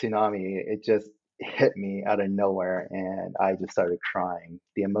just like a tsunami, it just hit me out of nowhere, and I just started crying.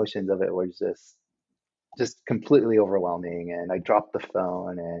 The emotions of it were just completely overwhelming. And I dropped the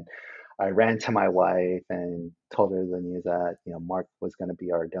phone, and I ran to my wife and told her the news that, Mark was going to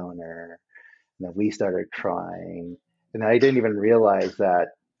be our donor. And then we started crying. And I didn't even realize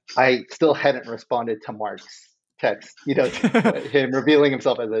that I still hadn't responded to Mark's text, him revealing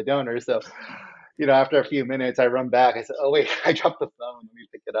himself as a donor. So after a few minutes, I run back. I said, "Oh wait, I dropped the phone. Let me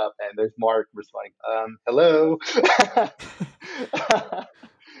pick it up." And there's Mark responding, "Hello."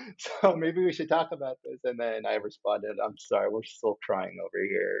 So maybe we should talk about this. And then I responded, "I'm sorry, we're still crying over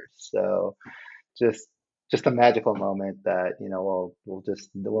here." So just a magical moment that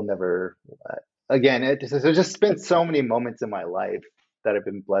we'll never. Again, there's just been so many moments in my life that I've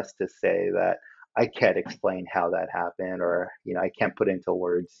been blessed to say that I can't explain how that happened, or I can't put into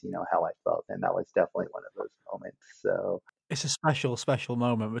words how I felt, and that was definitely one of those moments. So it's a special, special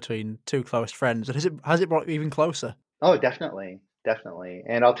moment between two close friends. And has it brought you even closer? Oh, definitely.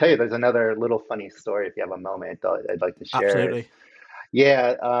 And I'll tell you, there's another little funny story if you have a moment I'd like to share. Absolutely.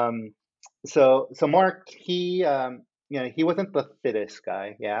 Yeah. So Mark, he he wasn't the fittest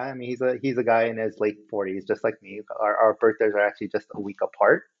guy. Yeah, I mean he's a guy in his late 40s, just like me. Our birthdays are actually just a week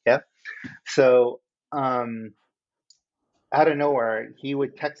apart. Yeah. So out of nowhere, he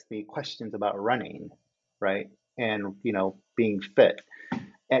would text me questions about running, right? And being fit.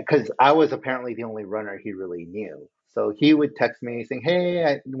 because I was apparently the only runner he really knew. So he would text me saying, "Hey,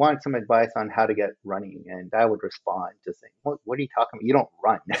 I want some advice on how to get running," and I would respond just saying, "What are you talking about? You don't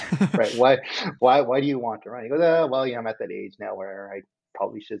run, right? Why do you want to run?" He goes, "Well, I'm at that age now where I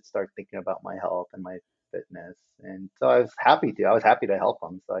probably should start thinking about my health and my fitness." And so I was happy to. I was happy to help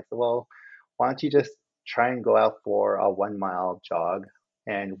him. So I said, "Well, why don't you just try and go out for a 1 mile jog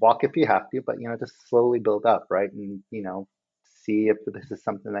and walk if you have to, but just slowly build up, right? And see if this is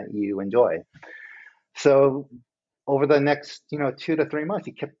something that you enjoy." So over the next 2 to 3 months,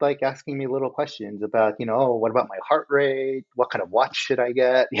 he kept like asking me little questions about oh, what about my heart rate, what kind of watch should I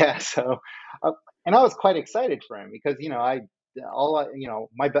get. Yeah, so and I was quite excited for him because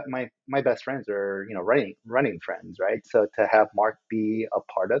my best friends are running friends, right? So to have Mark be a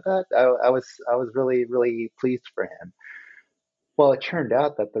part of that, I was really really pleased for him. Well, it turned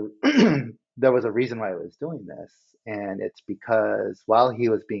out that there was a reason why I was doing this, and it's because while he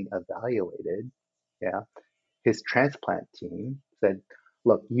was being evaluated, yeah, his transplant team said,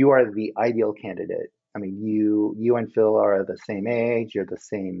 "Look, you are the ideal candidate. I mean, you and Phil are the same age, you're the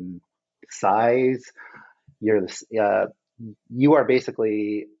same size, you are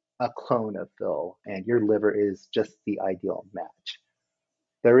basically a clone of Phil, and your liver is just the ideal match.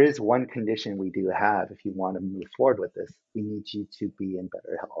 There is one condition we do have if you want to move forward with this. We need you to be in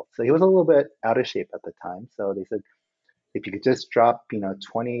better health." So he was a little bit out of shape at the time. So they said, if you could just drop,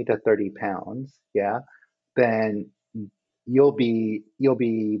 20 to 30 pounds, yeah, then you'll be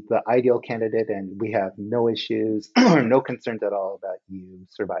the ideal candidate, and we have no issues or no concerns at all about you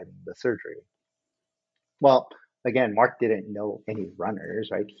surviving the surgery. Well, again, Mark didn't know any runners,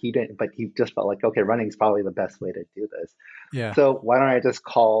 right? He didn't, but he just felt like, okay, running is probably the best way to do this. Yeah. So why don't I just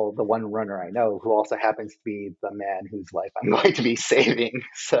call the one runner I know who also happens to be the man whose life I'm going to be saving?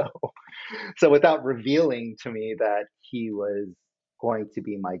 So without revealing to me that he was going to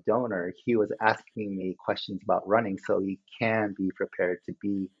be my donor, he was asking me questions about running so he can be prepared to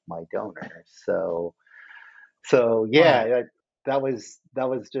be my donor. So yeah, Wow. that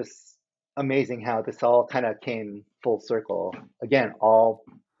was just amazing how this all kind of came full circle. Again, all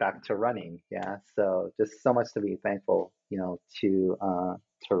back to running. Yeah. So just so much to be thankful, to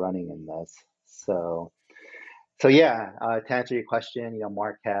running in this. So yeah, to answer your question,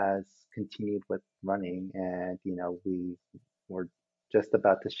 Mark has continued with running, and we were just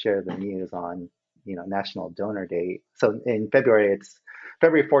about to share the news on National Donor Day. So in February, it's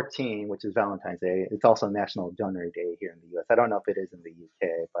February 14, which is Valentine's Day. It's also National Donor Day here in the U.S. I don't know if it is in the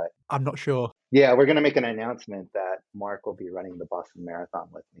UK, but I'm not sure. yeah, we're going to make an announcement that Mark will be running the Boston Marathon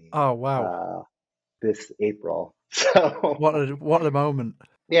with me Oh, wow. this April. So What a moment.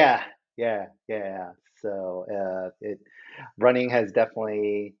 yeah. So running has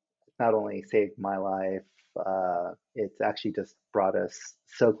definitely not only saved my life, it's actually just brought us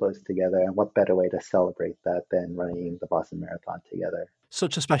so close together. And what better way to celebrate that than running the Boston Marathon together?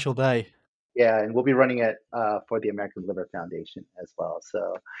 Such a special day. Yeah, and we'll be running it for the American Liver Foundation as well.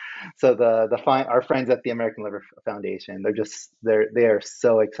 So our friends at the American Liver Foundation, they are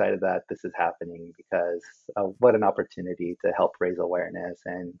so excited that this is happening because what an opportunity to help raise awareness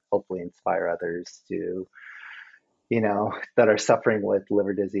and hopefully inspire others to that are suffering with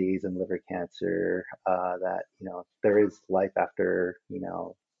liver disease and liver cancer, that there is life after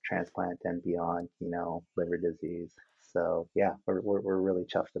transplant and beyond liver disease. So yeah, we're really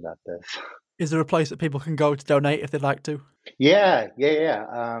chuffed about this. Is there a place that people can go to donate if they'd like to? Yeah.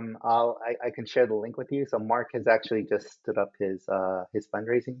 I can share the link with you. So Mark has actually just stood up his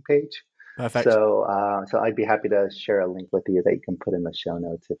fundraising page. Perfect. So I'd be happy to share a link with you that you can put in the show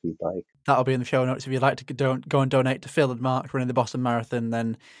notes if you'd like. That'll be in the show notes. If you'd like to go and donate to Phil and Mark running the Boston Marathon,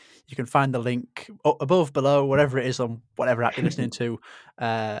 then you can find the link above, below, whatever it is on whatever app you're listening to,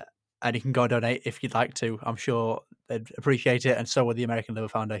 and you can go and donate if you'd like to. I'm sure they'd appreciate it, and so would the American Liver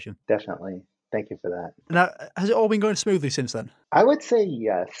Foundation. Definitely. Thank you for that. Now, has it all been going smoothly since then? I would say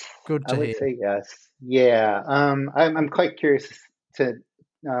yes. Good to hear. I would say yes. Yeah. I'm quite curious to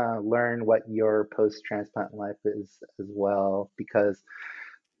learn what your post-transplant life is as well, because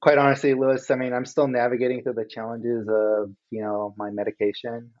quite honestly, Lewis, I mean, I'm still navigating through the challenges of, my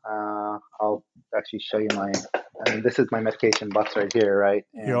medication. I'll actually show you this is my medication box right here, right?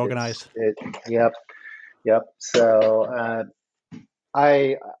 And you're organized. Yep. So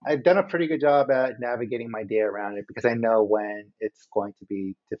I've done a pretty good job at navigating my day around it because I know when it's going to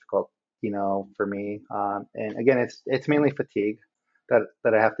be difficult, for me. And again, it's mainly fatigue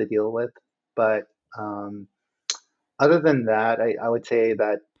that I have to deal with. But other than that, I would say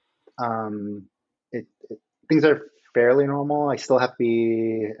that things are fairly normal. I still have to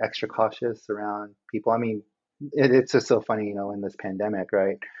be extra cautious around people. I mean, it's just so funny, in this pandemic,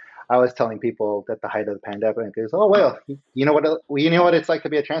 right? I was telling people at the height of the pandemic, is, oh well, you know what it's like to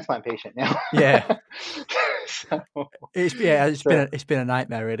be a transplant patient now. Yeah. So, It's been a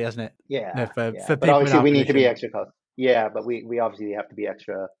nightmare, really, hasn't it? yeah, For but people obviously in our we need to be position. extra cautious. Yeah, but we obviously have to be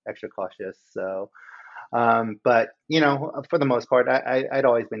extra cautious. So, but for the most part, I'd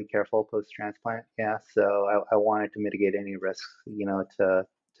always been careful post transplant. Yeah, so I wanted to mitigate any risks, to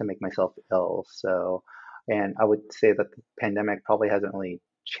make myself ill. So, and I would say that the pandemic probably hasn't really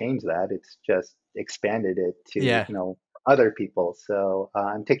changed that. It's just expanded it to, Yeah. other people. So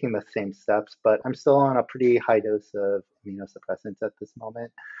I'm taking the same steps, but I'm still on a pretty high dose of immunosuppressants at this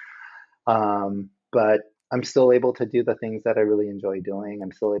moment. But I'm still able to do the things that I really enjoy doing.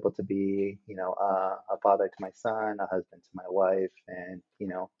 I'm still able to be, a father to my son, a husband to my wife, and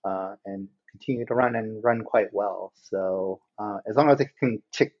and continue to run quite well. So as long as I can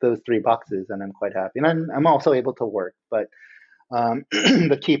tick those three boxes, then I'm quite happy. And I'm also able to work. But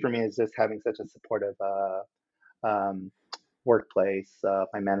the key for me is just having such a supportive um, workplace.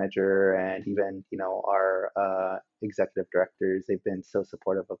 My manager and even our executive directors, they've been so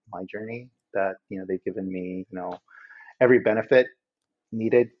supportive of my journey that they've given me every benefit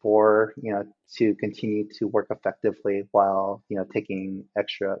needed for to continue to work effectively while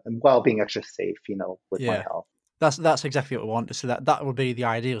while being extra safe with my Yeah. health. That's exactly what we want. So that would be the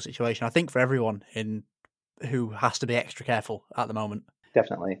ideal situation, I think, for everyone who has to be extra careful at the moment.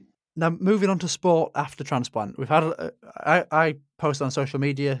 Definitely. Now, moving on to sport after transplant, we've had I posted on social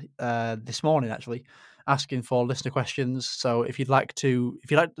media this morning actually asking for listener questions. So if you'd like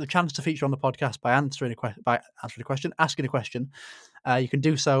the chance to feature on the podcast by asking a question, you can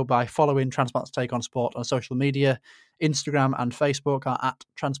do so by following Transplants Take on Sport on social media. Instagram and Facebook are at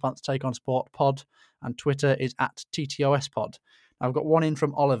Transplants Take on Sport Pod, and Twitter is at TTOS Pod. I've got one in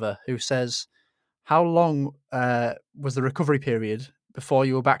from Oliver who says, how long was the recovery period before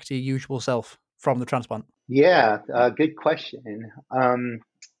you were back to your usual self from the transplant? Yeah, good question.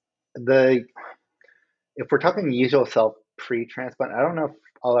 If we're talking usual self pre-transplant, I don't know if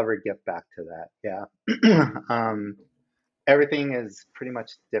I'll ever get back to that. Yeah. Everything is pretty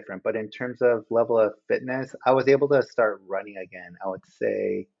much different, but in terms of level of fitness, I was able to start running again, I would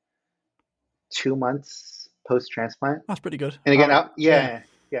say 2 months post-transplant. That's pretty good. And again, yeah.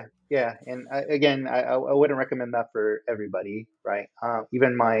 And again, I wouldn't recommend that for everybody, right?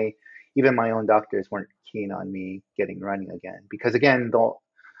 Even my own doctors weren't keen on me getting running again because again,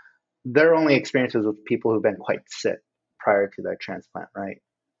 their only experiences with people who've been quite sick prior to their transplant, right?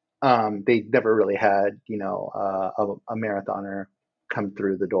 They never really had, a marathoner come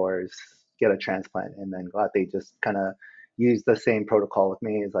through the doors, get a transplant, and then go out. They just kind of use the same protocol with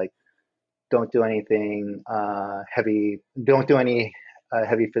me. Is like, don't do anything heavy. Don't do any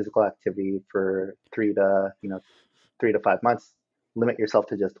heavy physical activity for 3 to 5 months. Limit yourself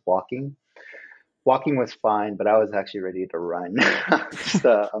to just walking. Walking was fine, but I was actually ready to run just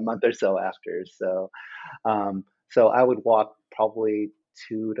a month or so after. So, so I would walk probably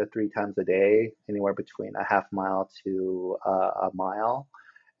 2 to 3 times a day, anywhere between a half mile to a mile.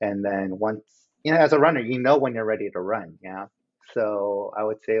 And then once, as a runner, when you're ready to run. Yeah. So I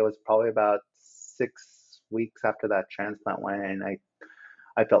would say it was probably about 6 weeks after that transplant when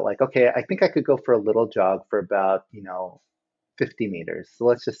I felt like, okay, I think I could go for a little jog for about, 50 meters. So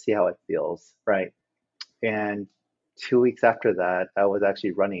let's just see how it feels. Right. And 2 weeks after that, I was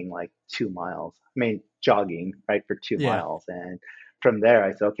actually running like 2 miles. I mean, jogging, right, for 2 miles. And from there,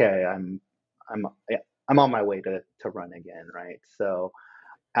 I said, okay, I'm on my way to run again, right? So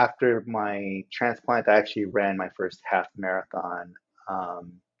after my transplant, I actually ran my first half marathon.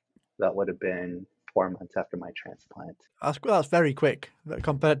 That would have been 4 months after my transplant. That's very quick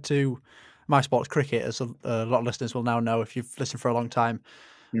compared to my sport's cricket, as a lot of listeners will now know if you've listened for a long time.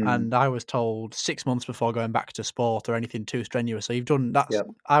 And I was told 6 months before going back to sport or anything too strenuous. So you've done that. Yep.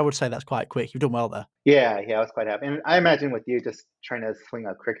 I would say that's quite quick. You've done well there. Yeah, I was quite happy. And I imagine with you just trying to swing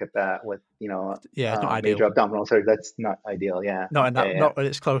a cricket bat with, it's not major abdominal surgery, that's not ideal. Yeah. Not in that. Not when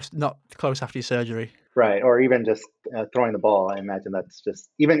it's close. Not close after your surgery. Right. Or even just throwing the ball. I imagine that's just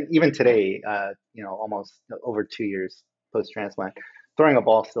even today. Almost over 2 years post transplant. Throwing a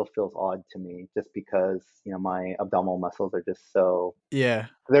ball still feels odd to me just because, my abdominal muscles are just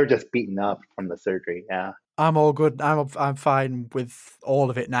they're just beaten up from the surgery. Yeah. I'm all good. I'm fine with all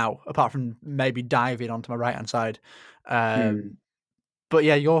of it now, apart from maybe diving onto my right-hand side. But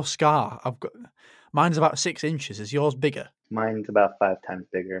yeah, your scar, mine's about 6 inches. Is yours bigger? Mine's about 5 times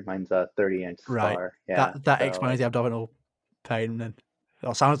bigger. Mine's a 30-inch scar. Yeah. That explains the abdominal pain then.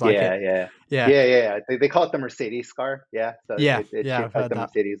 It sounds like it. Yeah. They call it the Mercedes scar. Yeah. So yeah. It's shaped like the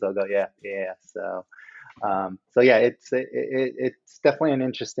Mercedes logo. Yeah. So, So yeah, it's definitely an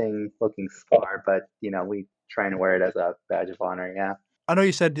interesting looking scar, but we trying to wear it as a badge of honor. Yeah. I know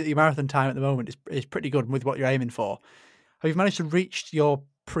you said that your marathon time at the moment is pretty good with what you're aiming for. Have you managed to reach your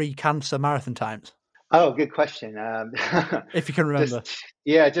pre-cancer marathon times? Oh, good question. If you can remember.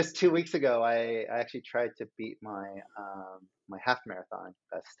 Just 2 weeks ago, I actually tried to beat my my half marathon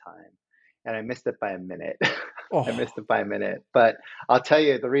best time, and I missed it by a minute. Oh. I missed it by a minute, but I'll tell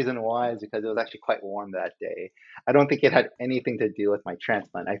you the reason why is because it was actually quite warm that day. I don't think it had anything to do with my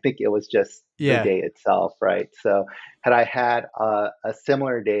transplant. I think it was just the day itself, right? So had I had a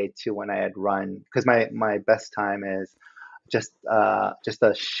similar day to when I had run, because my best time is just a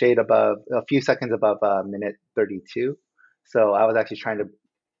shade above, a few seconds above minute 32. So I was actually trying to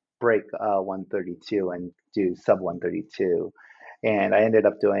break 132 and do sub 132, and I ended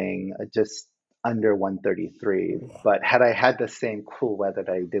up doing just under 133. But had I had the same cool weather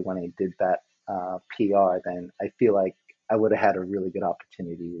that I did when I did that PR, then I feel like I would have had a really good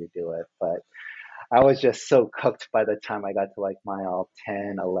opportunity to do it. But I was just so cooked by the time I got to like mile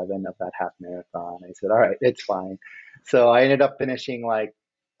 10, 11 of that half marathon. I said, all right, it's fine. So I ended up finishing like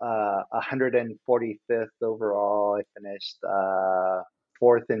 145th overall. I finished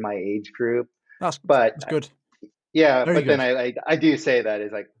fourth in my age group. That's good. Yeah, Very but good. then I do say that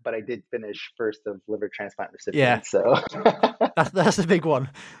is like, but I did finish first of liver transplant recipients. So that's the big one.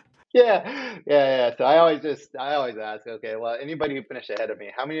 Yeah. So I always ask, okay, well, anybody who finished ahead of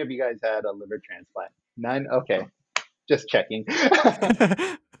me, how many of you guys had a liver transplant? None? Okay. Just checking.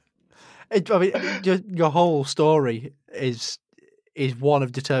 Your whole story is one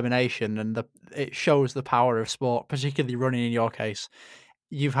of determination, and it shows the power of sport, particularly running in your case.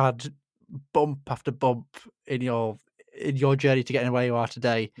 You've had bump after bump in your journey to getting where you are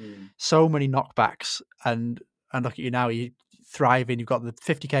today. So many knockbacks, and look at you now, you thriving. You've got the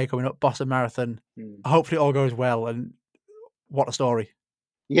 50k coming up, Boston Marathon. Hopefully it all goes well, and what a story.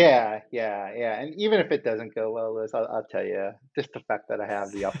 Yeah. And even if it doesn't go well, Liz, I'll tell you, just the fact that I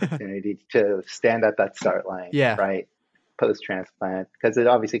have the opportunity to stand at that start line, right, post-transplant, because it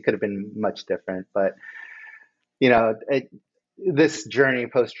obviously could have been much different. But, this journey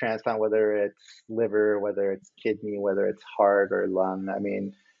post-transplant, whether it's liver, whether it's kidney, whether it's heart or lung, I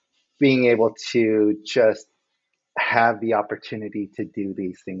mean, being able to just have the opportunity to do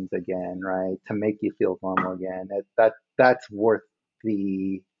these things again, right, to make you feel normal again, that's worth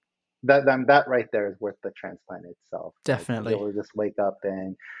that right there is worth the transplant itself. Definitely. Right? You'll just wake up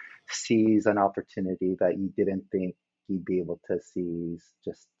and seize an opportunity that you didn't think you'd be able to seize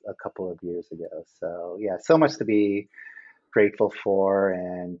just a couple of years ago. So yeah, so much to be grateful for,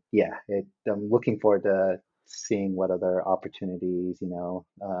 and I'm looking forward to seeing what other opportunities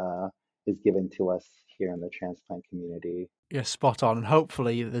is given to us here in the transplant community. Yeah, spot on, and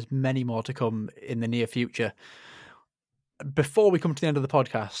hopefully there's many more to come in the near future. Before we come to the end of the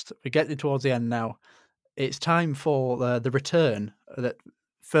podcast, we're getting towards the end now. It's time for the return that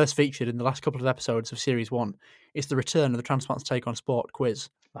first featured in the last couple of episodes of Series 1. It's the return of the Transplants Take on Sport quiz.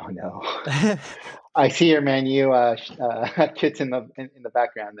 Oh no! I see your menu kits in the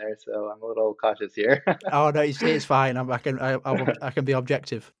background there, so I'm a little cautious here. Oh no, it's fine. I can be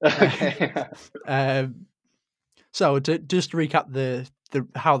objective. Okay. So to just recap the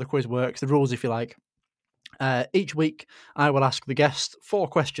how the quiz works, the rules, if you like. Each week, I will ask the guest 4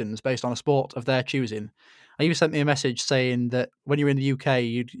 questions based on a sport of their choosing. You sent me a message saying that when you were in the UK,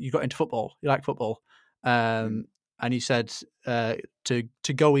 you got into football. You like football, and you said to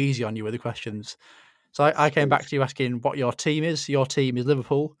go easy on you with the questions. So I came back to you asking what your team is. Your team is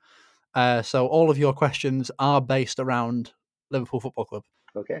Liverpool. So all of your questions are based around Liverpool Football Club.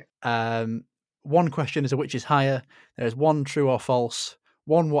 Okay. One question is a which is higher. There's one true or false,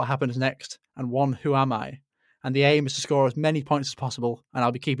 one what happens next, and one who am I. And the aim is to score as many points as possible, and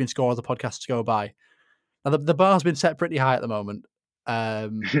I'll be keeping score as the podcasts go by. Now, the bar's been set pretty high at the moment,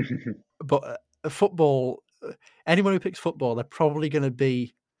 but football, anyone who picks football, they're probably going to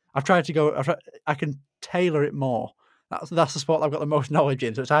be... I can tailor it more. That's the sport I've got the most knowledge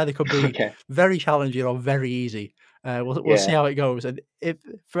in, so it's either could be very challenging or very easy. We'll see how it goes. And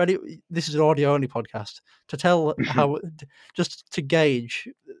this is an audio-only podcast, to tell how... just to gauge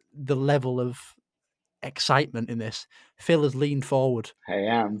the level of excitement in this, Phil has leaned forward. I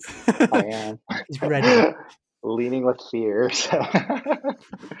am. He's ready. Leaning with fear.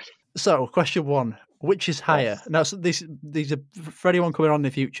 So, question 1: which is higher? Yes. Now, so these are for anyone coming on in the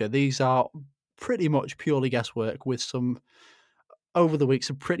future. These are pretty much purely guesswork, with some over the week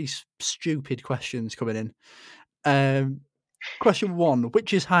some pretty stupid questions coming in. Question 1: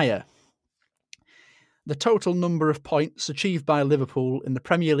 which is higher? The total number of points achieved by Liverpool in the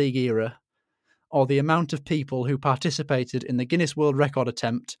Premier League era, or the amount of people who participated in the Guinness World Record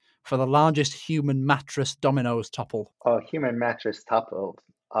attempt for the largest human mattress dominoes topple? Oh, human mattress toppled,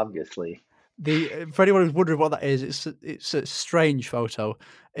 obviously. For anyone who's wondering what that is, it's a strange photo.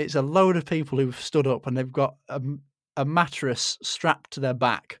 It's a load of people who've stood up and they've got a mattress strapped to their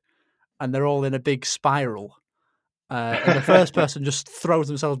back, and they're all in a big spiral. And the first person just throws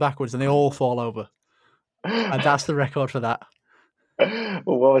themselves backwards, and they all fall over. And that's the record for that.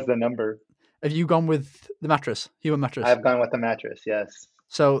 Well, what was the number? Have you gone with the mattress, human mattress? I've gone with the mattress, yes.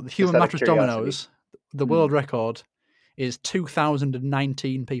 So the human mattress dominoes, the world Hmm. record is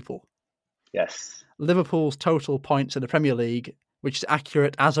 2,019 people. Yes. Liverpool's total points in the Premier League, which is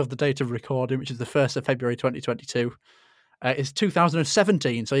accurate as of the date of recording, which is the 1st of February 2022, is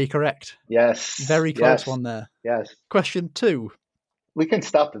 2017. So you're correct. Yes. Very close Yes. one there. Yes. Question 2. We can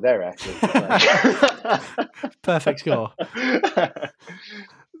stop there, actually. Perfect score.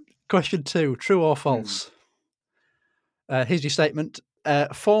 Question 2. True or false? Here's your statement.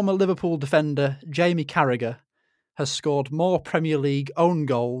 Former Liverpool defender Jamie Carragher has scored more Premier League own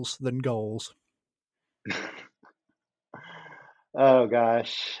goals than goals. Oh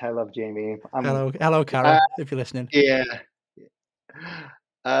gosh, I love Jamie. Hello, Cara, if you're listening. Yeah.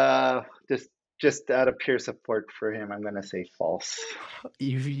 Just out of pure support for him, I'm gonna say false.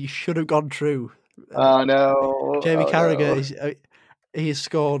 You should have gone true. Oh no, Jamie Carragher no. he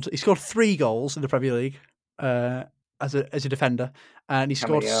scored 3 goals in the Premier League as a defender, and he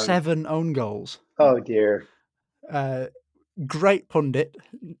scored 7 own goals. Oh dear. Great pundit,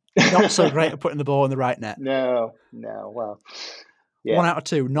 not so great at putting the ball in the right net. No. Well, yeah. 1 out of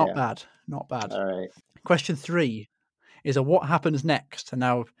 2, not bad. All right. Question 3 is a what happens next, and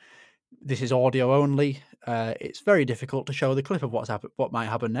now this is audio only. It's very difficult to show the clip of what might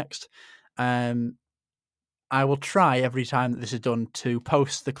happen next. I will try every time that this is done to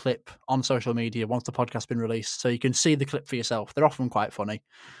post the clip on social media once the podcast's been released, so you can see the clip for yourself. They're often quite funny.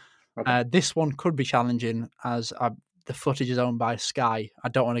 Okay. This one could be challenging as the footage is owned by Sky. I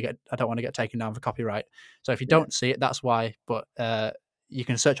don't want to get taken down for copyright. So if you don't see it, that's why. But you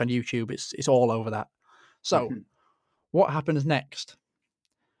can search on YouTube. It's all over that. So what happens next?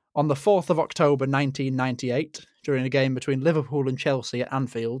 On the 4th of October 1998, during a game between Liverpool and Chelsea at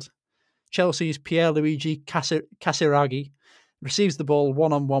Anfield, Chelsea's Pierluigi Casiraghi receives the ball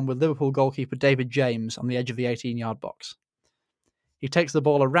one-on-one with Liverpool goalkeeper David James on the edge of the 18-yard box. He takes the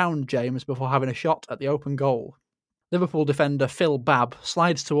ball around James before having a shot at the open goal. Liverpool defender Phil Babb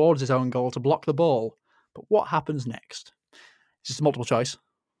slides towards his own goal to block the ball. But what happens next? This is multiple choice.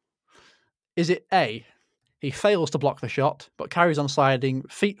 Is it A, he fails to block the shot, but carries on sliding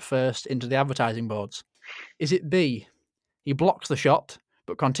feet first into the advertising boards? Is it B, he blocks the shot,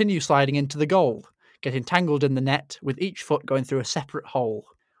 but continues sliding into the goal, getting tangled in the net with each foot going through a separate hole?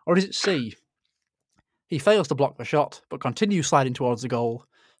 Or is it C, he fails to block the shot, but continues sliding towards the goal,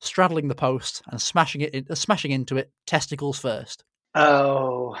 straddling the post and smashing into it, testicles first?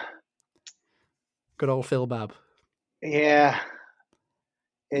 Oh. Good old Phil Babb. Yeah.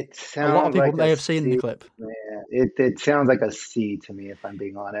 It sounds a lot of people like may have seen the clip. Yeah, it sounds like a C to me, if I'm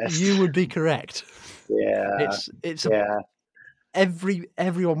being honest. You would be correct. Yeah.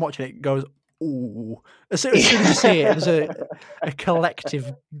 Everyone watching it goes, ooh. As soon as you see it, there's a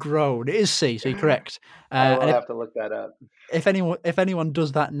collective groan. It is C, so you're correct. I will have to look that up. If anyone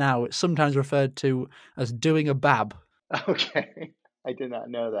does that now, it's sometimes referred to as doing a bab. Okay. I did not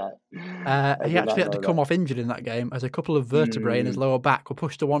know that. He actually had to come off injured in that game as a couple of vertebrae in his lower back were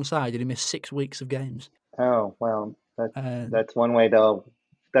pushed to one side and he missed 6 weeks of games. Oh, well, that's one way to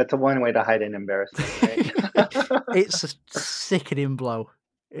hide an embarrassment, right? It's a sickening blow.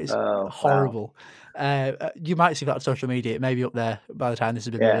 It's horrible. Wow. You might see that on social media. It may be up there by the time this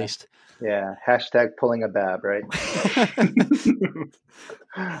has been released. Yeah. Hashtag pulling a bab, right?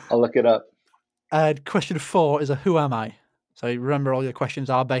 I'll look it up. Question 4 is a who am I? So remember, all your questions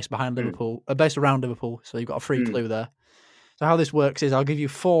are based around Liverpool. So you've got a free clue there. So how this works is I'll give you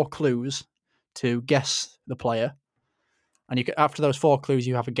 4 clues to guess the player, and after those 4 clues,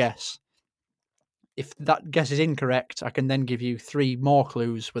 you have a guess. If that guess is incorrect, I can then give you 3 more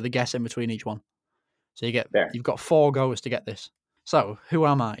clues with a guess in between each one. So you've got 4 goes to get this. So who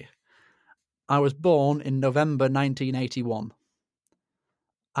am I? I was born in November 1981.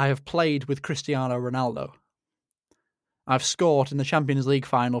 I have played with Cristiano Ronaldo. I've scored in the Champions League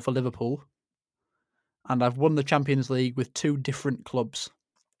final for Liverpool, and I've won the Champions League with 2 different clubs.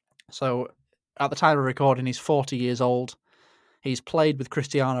 So at the time of recording, he's 40 years old. He's played with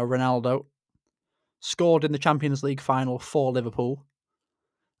Cristiano Ronaldo, scored in the Champions League final for Liverpool,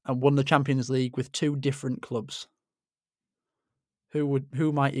 and won the Champions League with 2 different clubs.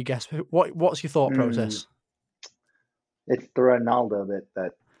 Who might you guess? What's your thought process? It's the Ronaldo bit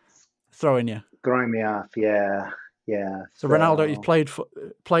that's Throwing you. throwing me off. Yeah. So Ronaldo, he's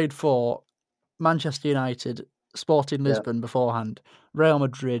played for Manchester United, Sporting Lisbon beforehand, Real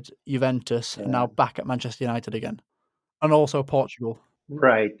Madrid, Juventus, and now back at Manchester United again, and also Portugal.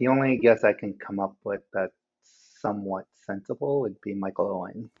 Right. The only guess I can come up with that's somewhat sensible would be Michael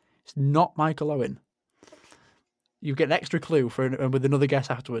Owen. It's not Michael Owen. You get an extra clue with another guess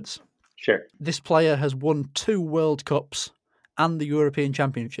afterwards. Sure. This player has won 2 World Cups and the European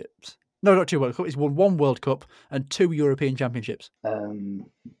Championships. No, not 2 World Cups. He's won 1 World Cup and 2 European Championships. Not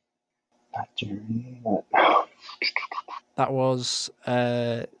Germany. That was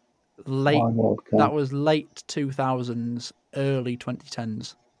late. That was late 2000s, early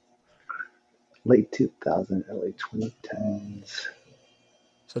 2010s. Late 2000, early 2010s.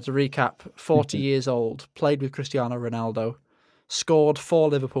 So to recap, 40 years old, played with Cristiano Ronaldo, scored for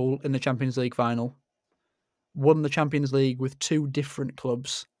Liverpool in the Champions League final, won the Champions League with 2 different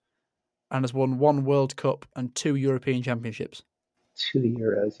clubs, and has won 1 World Cup and 2 European Championships. 2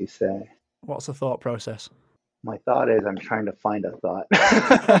 Euros, you say? What's the thought process? My thought is I'm trying to find a thought.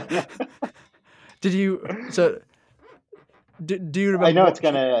 Did you... So, do you remember... I know it's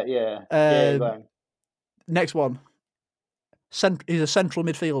going to... Yeah. Go on. Next one. He's a central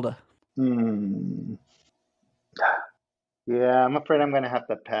midfielder. Yeah, I'm afraid I'm going to have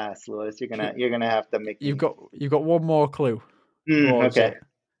to pass, Lewis. You're gonna have to make. You've got 1 more clue. Okay.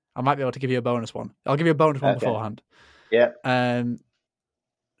 I might be able to give you a bonus one. I'll give you a bonus one beforehand. Yeah.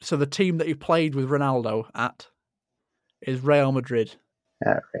 So the team that he played with Ronaldo at is Real Madrid.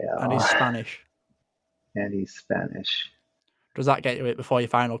 At Real. And he's Spanish. Does that get you it before your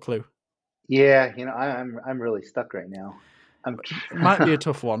final clue? Yeah, I'm really stuck right now. It might be a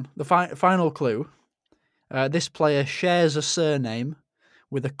tough one. The final clue. This player shares a surname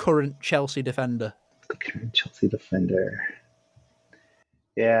with a current Chelsea defender. The current Chelsea defender.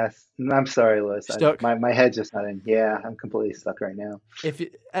 Yes, I'm sorry, Lewis. Stuck. My head's just not in. Yeah, I'm completely stuck right now. If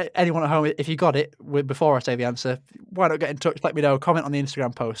anyone at home, if you got it before I say the answer, why not get in touch? Let me know. Comment on the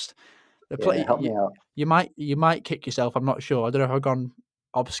Instagram post. Help me out. You might kick yourself. I'm not sure. I don't know if I've gone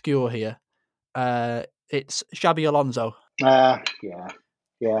obscure here. It's Xabi Alonso. Yeah.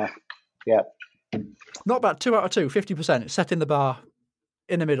 Not bad. 2 out of 2, 50%. It's setting the bar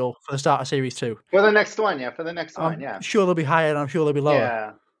in the middle for the start of Series 2. For the next one, yeah. I'm sure they'll be higher and I'm sure they'll be lower.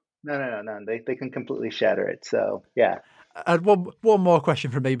 Yeah. No. They can completely shatter it. So, yeah. And one more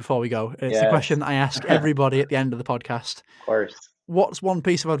question from me before we go. It's the question that I ask everybody at the end of the podcast. Of course. What's one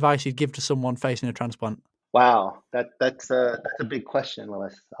piece of advice you'd give to someone facing a transplant? Wow, that's a big question,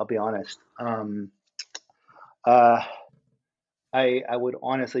 Lewis. I'll be honest. I would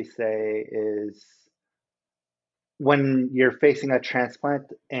honestly say is when you're facing a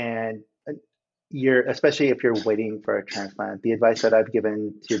transplant and especially if you're waiting for a transplant, the advice that I've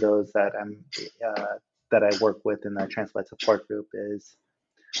given to those that that I work with in the transplant support group is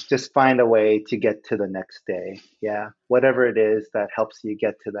just find a way to get to the next day. Yeah, whatever it is that helps you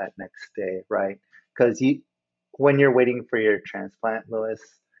get to that next day, right? Because when you're waiting for your transplant, Lewis,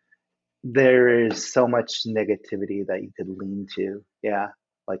 there is so much negativity that you could lean to. Yeah,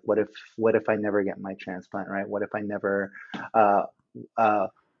 like what if I never get my transplant, right? What if I never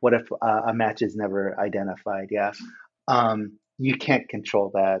what if a match is never identified? Yeah. You can't control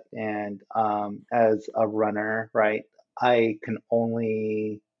that. And as a runner, right, I can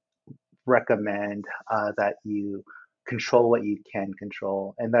only recommend that you control what you can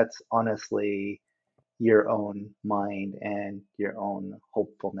control. And that's honestly your own mind and your own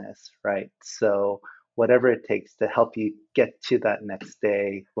hopefulness, right? So whatever it takes to help you get to that next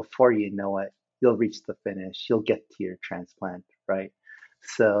day, before you know it, you'll reach the finish, you'll get to your transplant, right?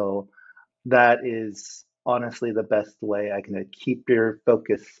 So that is honestly the best way I can keep your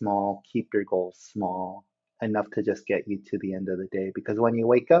focus small, keep your goals small, enough to just get you to the end of the day. Because when you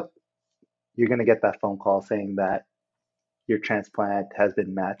wake up, you're going to get that phone call saying that your transplant has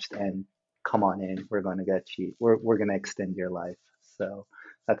been matched and come on in, we're going to get you, we're going to extend your life. So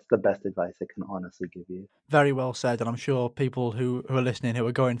that's the best advice I can honestly give you. Very well said. And I'm sure people who are listening, who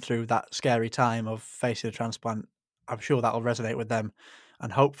are going through that scary time of facing a transplant, I'm sure that'll resonate with them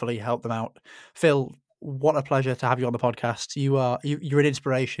and hopefully help them out. Phil, what a pleasure to have you on the podcast. You're an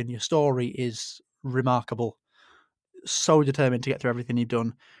inspiration. Your story is remarkable. So determined to get through everything you've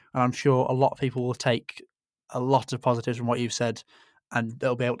done. And I'm sure a lot of people will take a lot of positives from what you've said and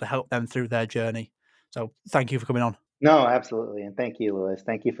they'll be able to help them through their journey. So thank you for coming on. No, absolutely. And thank you, Lewis.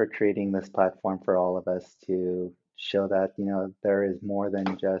 Thank you for creating this platform for all of us to show that, there is more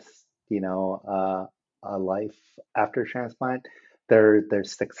than just, a life after transplant.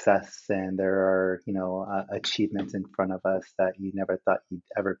 there's success and there are, achievements in front of us that you never thought you'd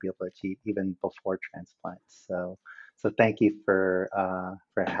ever be able to achieve, even before transplants. So thank you for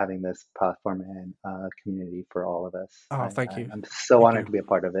having this platform and community for all of us. Oh, thank you. I'm so honored to be a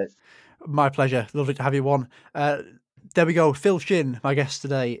part of it. My pleasure. Lovely to have you on. There we go. Phil Shin, my guest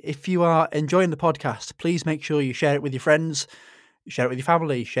today. If you are enjoying the podcast, please make sure you share it with your friends, share it with your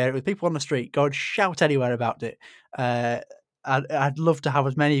family, share it with people on the street. Go and shout anywhere about it. I'd love to have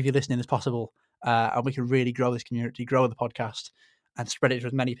as many of you listening as possible, and we can really grow this community, grow the podcast, and spread it to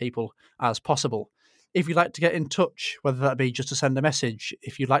as many people as possible. If you'd like to get in touch, whether that be just to send a message,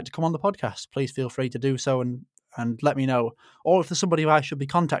 if you'd like to come on the podcast, please feel free to do so and let me know. Or if there's somebody who I should be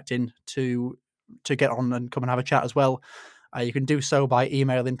contacting to get on and come and have a chat as well, you can do so by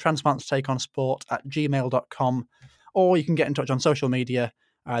emailing transplantstakeonsport@gmail.com, or you can get in touch on social media.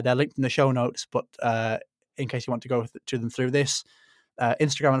 They're linked in the show notes, but in case you want to go to them through this,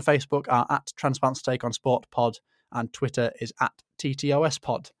 Instagram and Facebook are @transplantstakeonsportpod, and Twitter is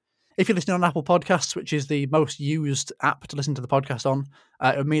 @TTOSpod. If you're listening on Apple Podcasts, which is the most used app to listen to the podcast on,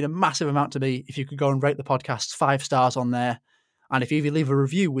 it would mean a massive amount to me if you could go and rate the podcast 5 stars on there. And if you leave a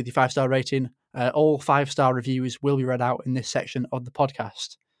review with your 5-star rating, all 5-star reviews will be read out in this section of the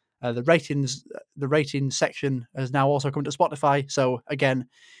podcast. The ratings section has now also come to Spotify. So again,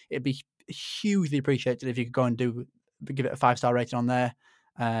 it'd be hugely appreciated if you could go and give it a 5-star rating on there.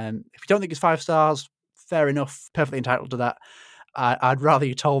 If you don't think it's 5 stars, fair enough, perfectly entitled to that. I'd rather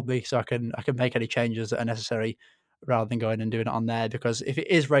you told me so I can make any changes that are necessary rather than going and doing it on there, because if it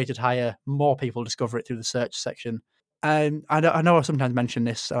is rated higher, more people discover it through the search section. And I know I sometimes mention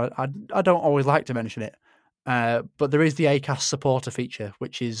this. I don't always like to mention it, but there is the Acast supporter feature,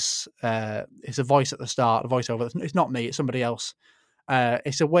 which is it's a voice at the start, a voiceover. It's not me, it's somebody else.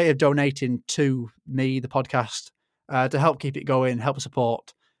 It's a way of donating to me, the podcast, to help keep it going, help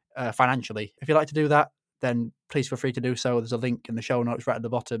support financially. If you'd like to do that, then please feel free to do so. There's a link in the show notes right at the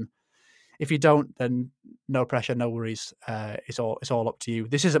bottom. If you don't, then no pressure, no worries. It's all up to you.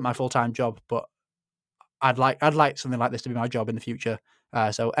 This isn't my full-time job, but I'd like something like this to be my job in the future.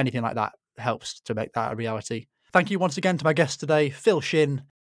 So anything like that helps to make that a reality. Thank you once again to my guest today, Phil Shin.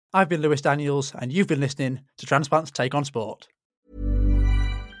 I've been Lewis Daniels, and you've been listening to Transplant's Take on Sport.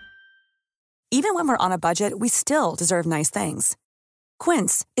 Even when we're on a budget, we still deserve nice things.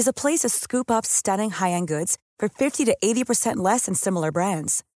 Quince is a place to scoop up stunning high-end goods for 50 to 80% less than similar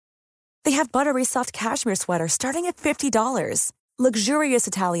brands. They have buttery soft cashmere sweaters starting at $50, luxurious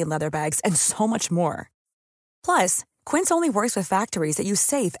Italian leather bags, and so much more. Plus, Quince only works with factories that use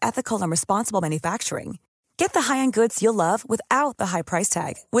safe, ethical, and responsible manufacturing. Get the high-end goods you'll love without the high price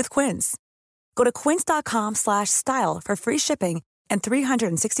tag with Quince. Go to quince.com/style for free shipping and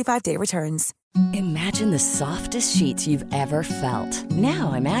 365-day returns. Imagine the softest sheets you've ever felt.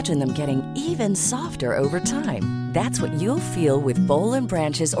 Now imagine them getting even softer over time. That's what you'll feel with Boll &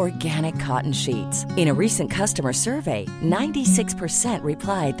 Branch's organic cotton sheets. In a recent customer survey, 96%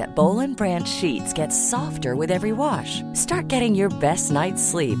 replied that Boll & Branch sheets get softer with every wash. Start getting your best night's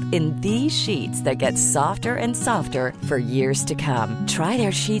sleep in these sheets that get softer and softer for years to come. Try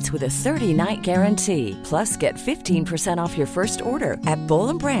their sheets with a 30-night guarantee. Plus, get 15% off your first order at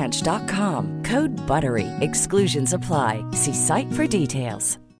bollandbranch.com. Code BUTTERY. Exclusions apply. See site for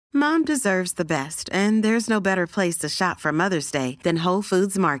details. Mom deserves the best, and there's no better place to shop for Mother's Day than Whole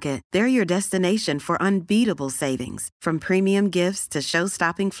Foods Market. They're your destination for unbeatable savings, from premium gifts to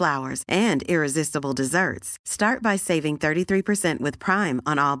show-stopping flowers and irresistible desserts. Start by saving 33% with Prime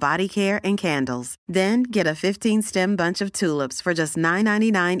on all body care and candles. Then get a 15-stem bunch of tulips for just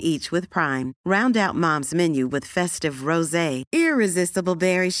 $9.99 each with Prime. Round out Mom's menu with festive rosé, irresistible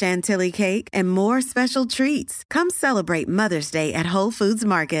berry chantilly cake, and more special treats. Come celebrate Mother's Day at Whole Foods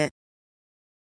Market.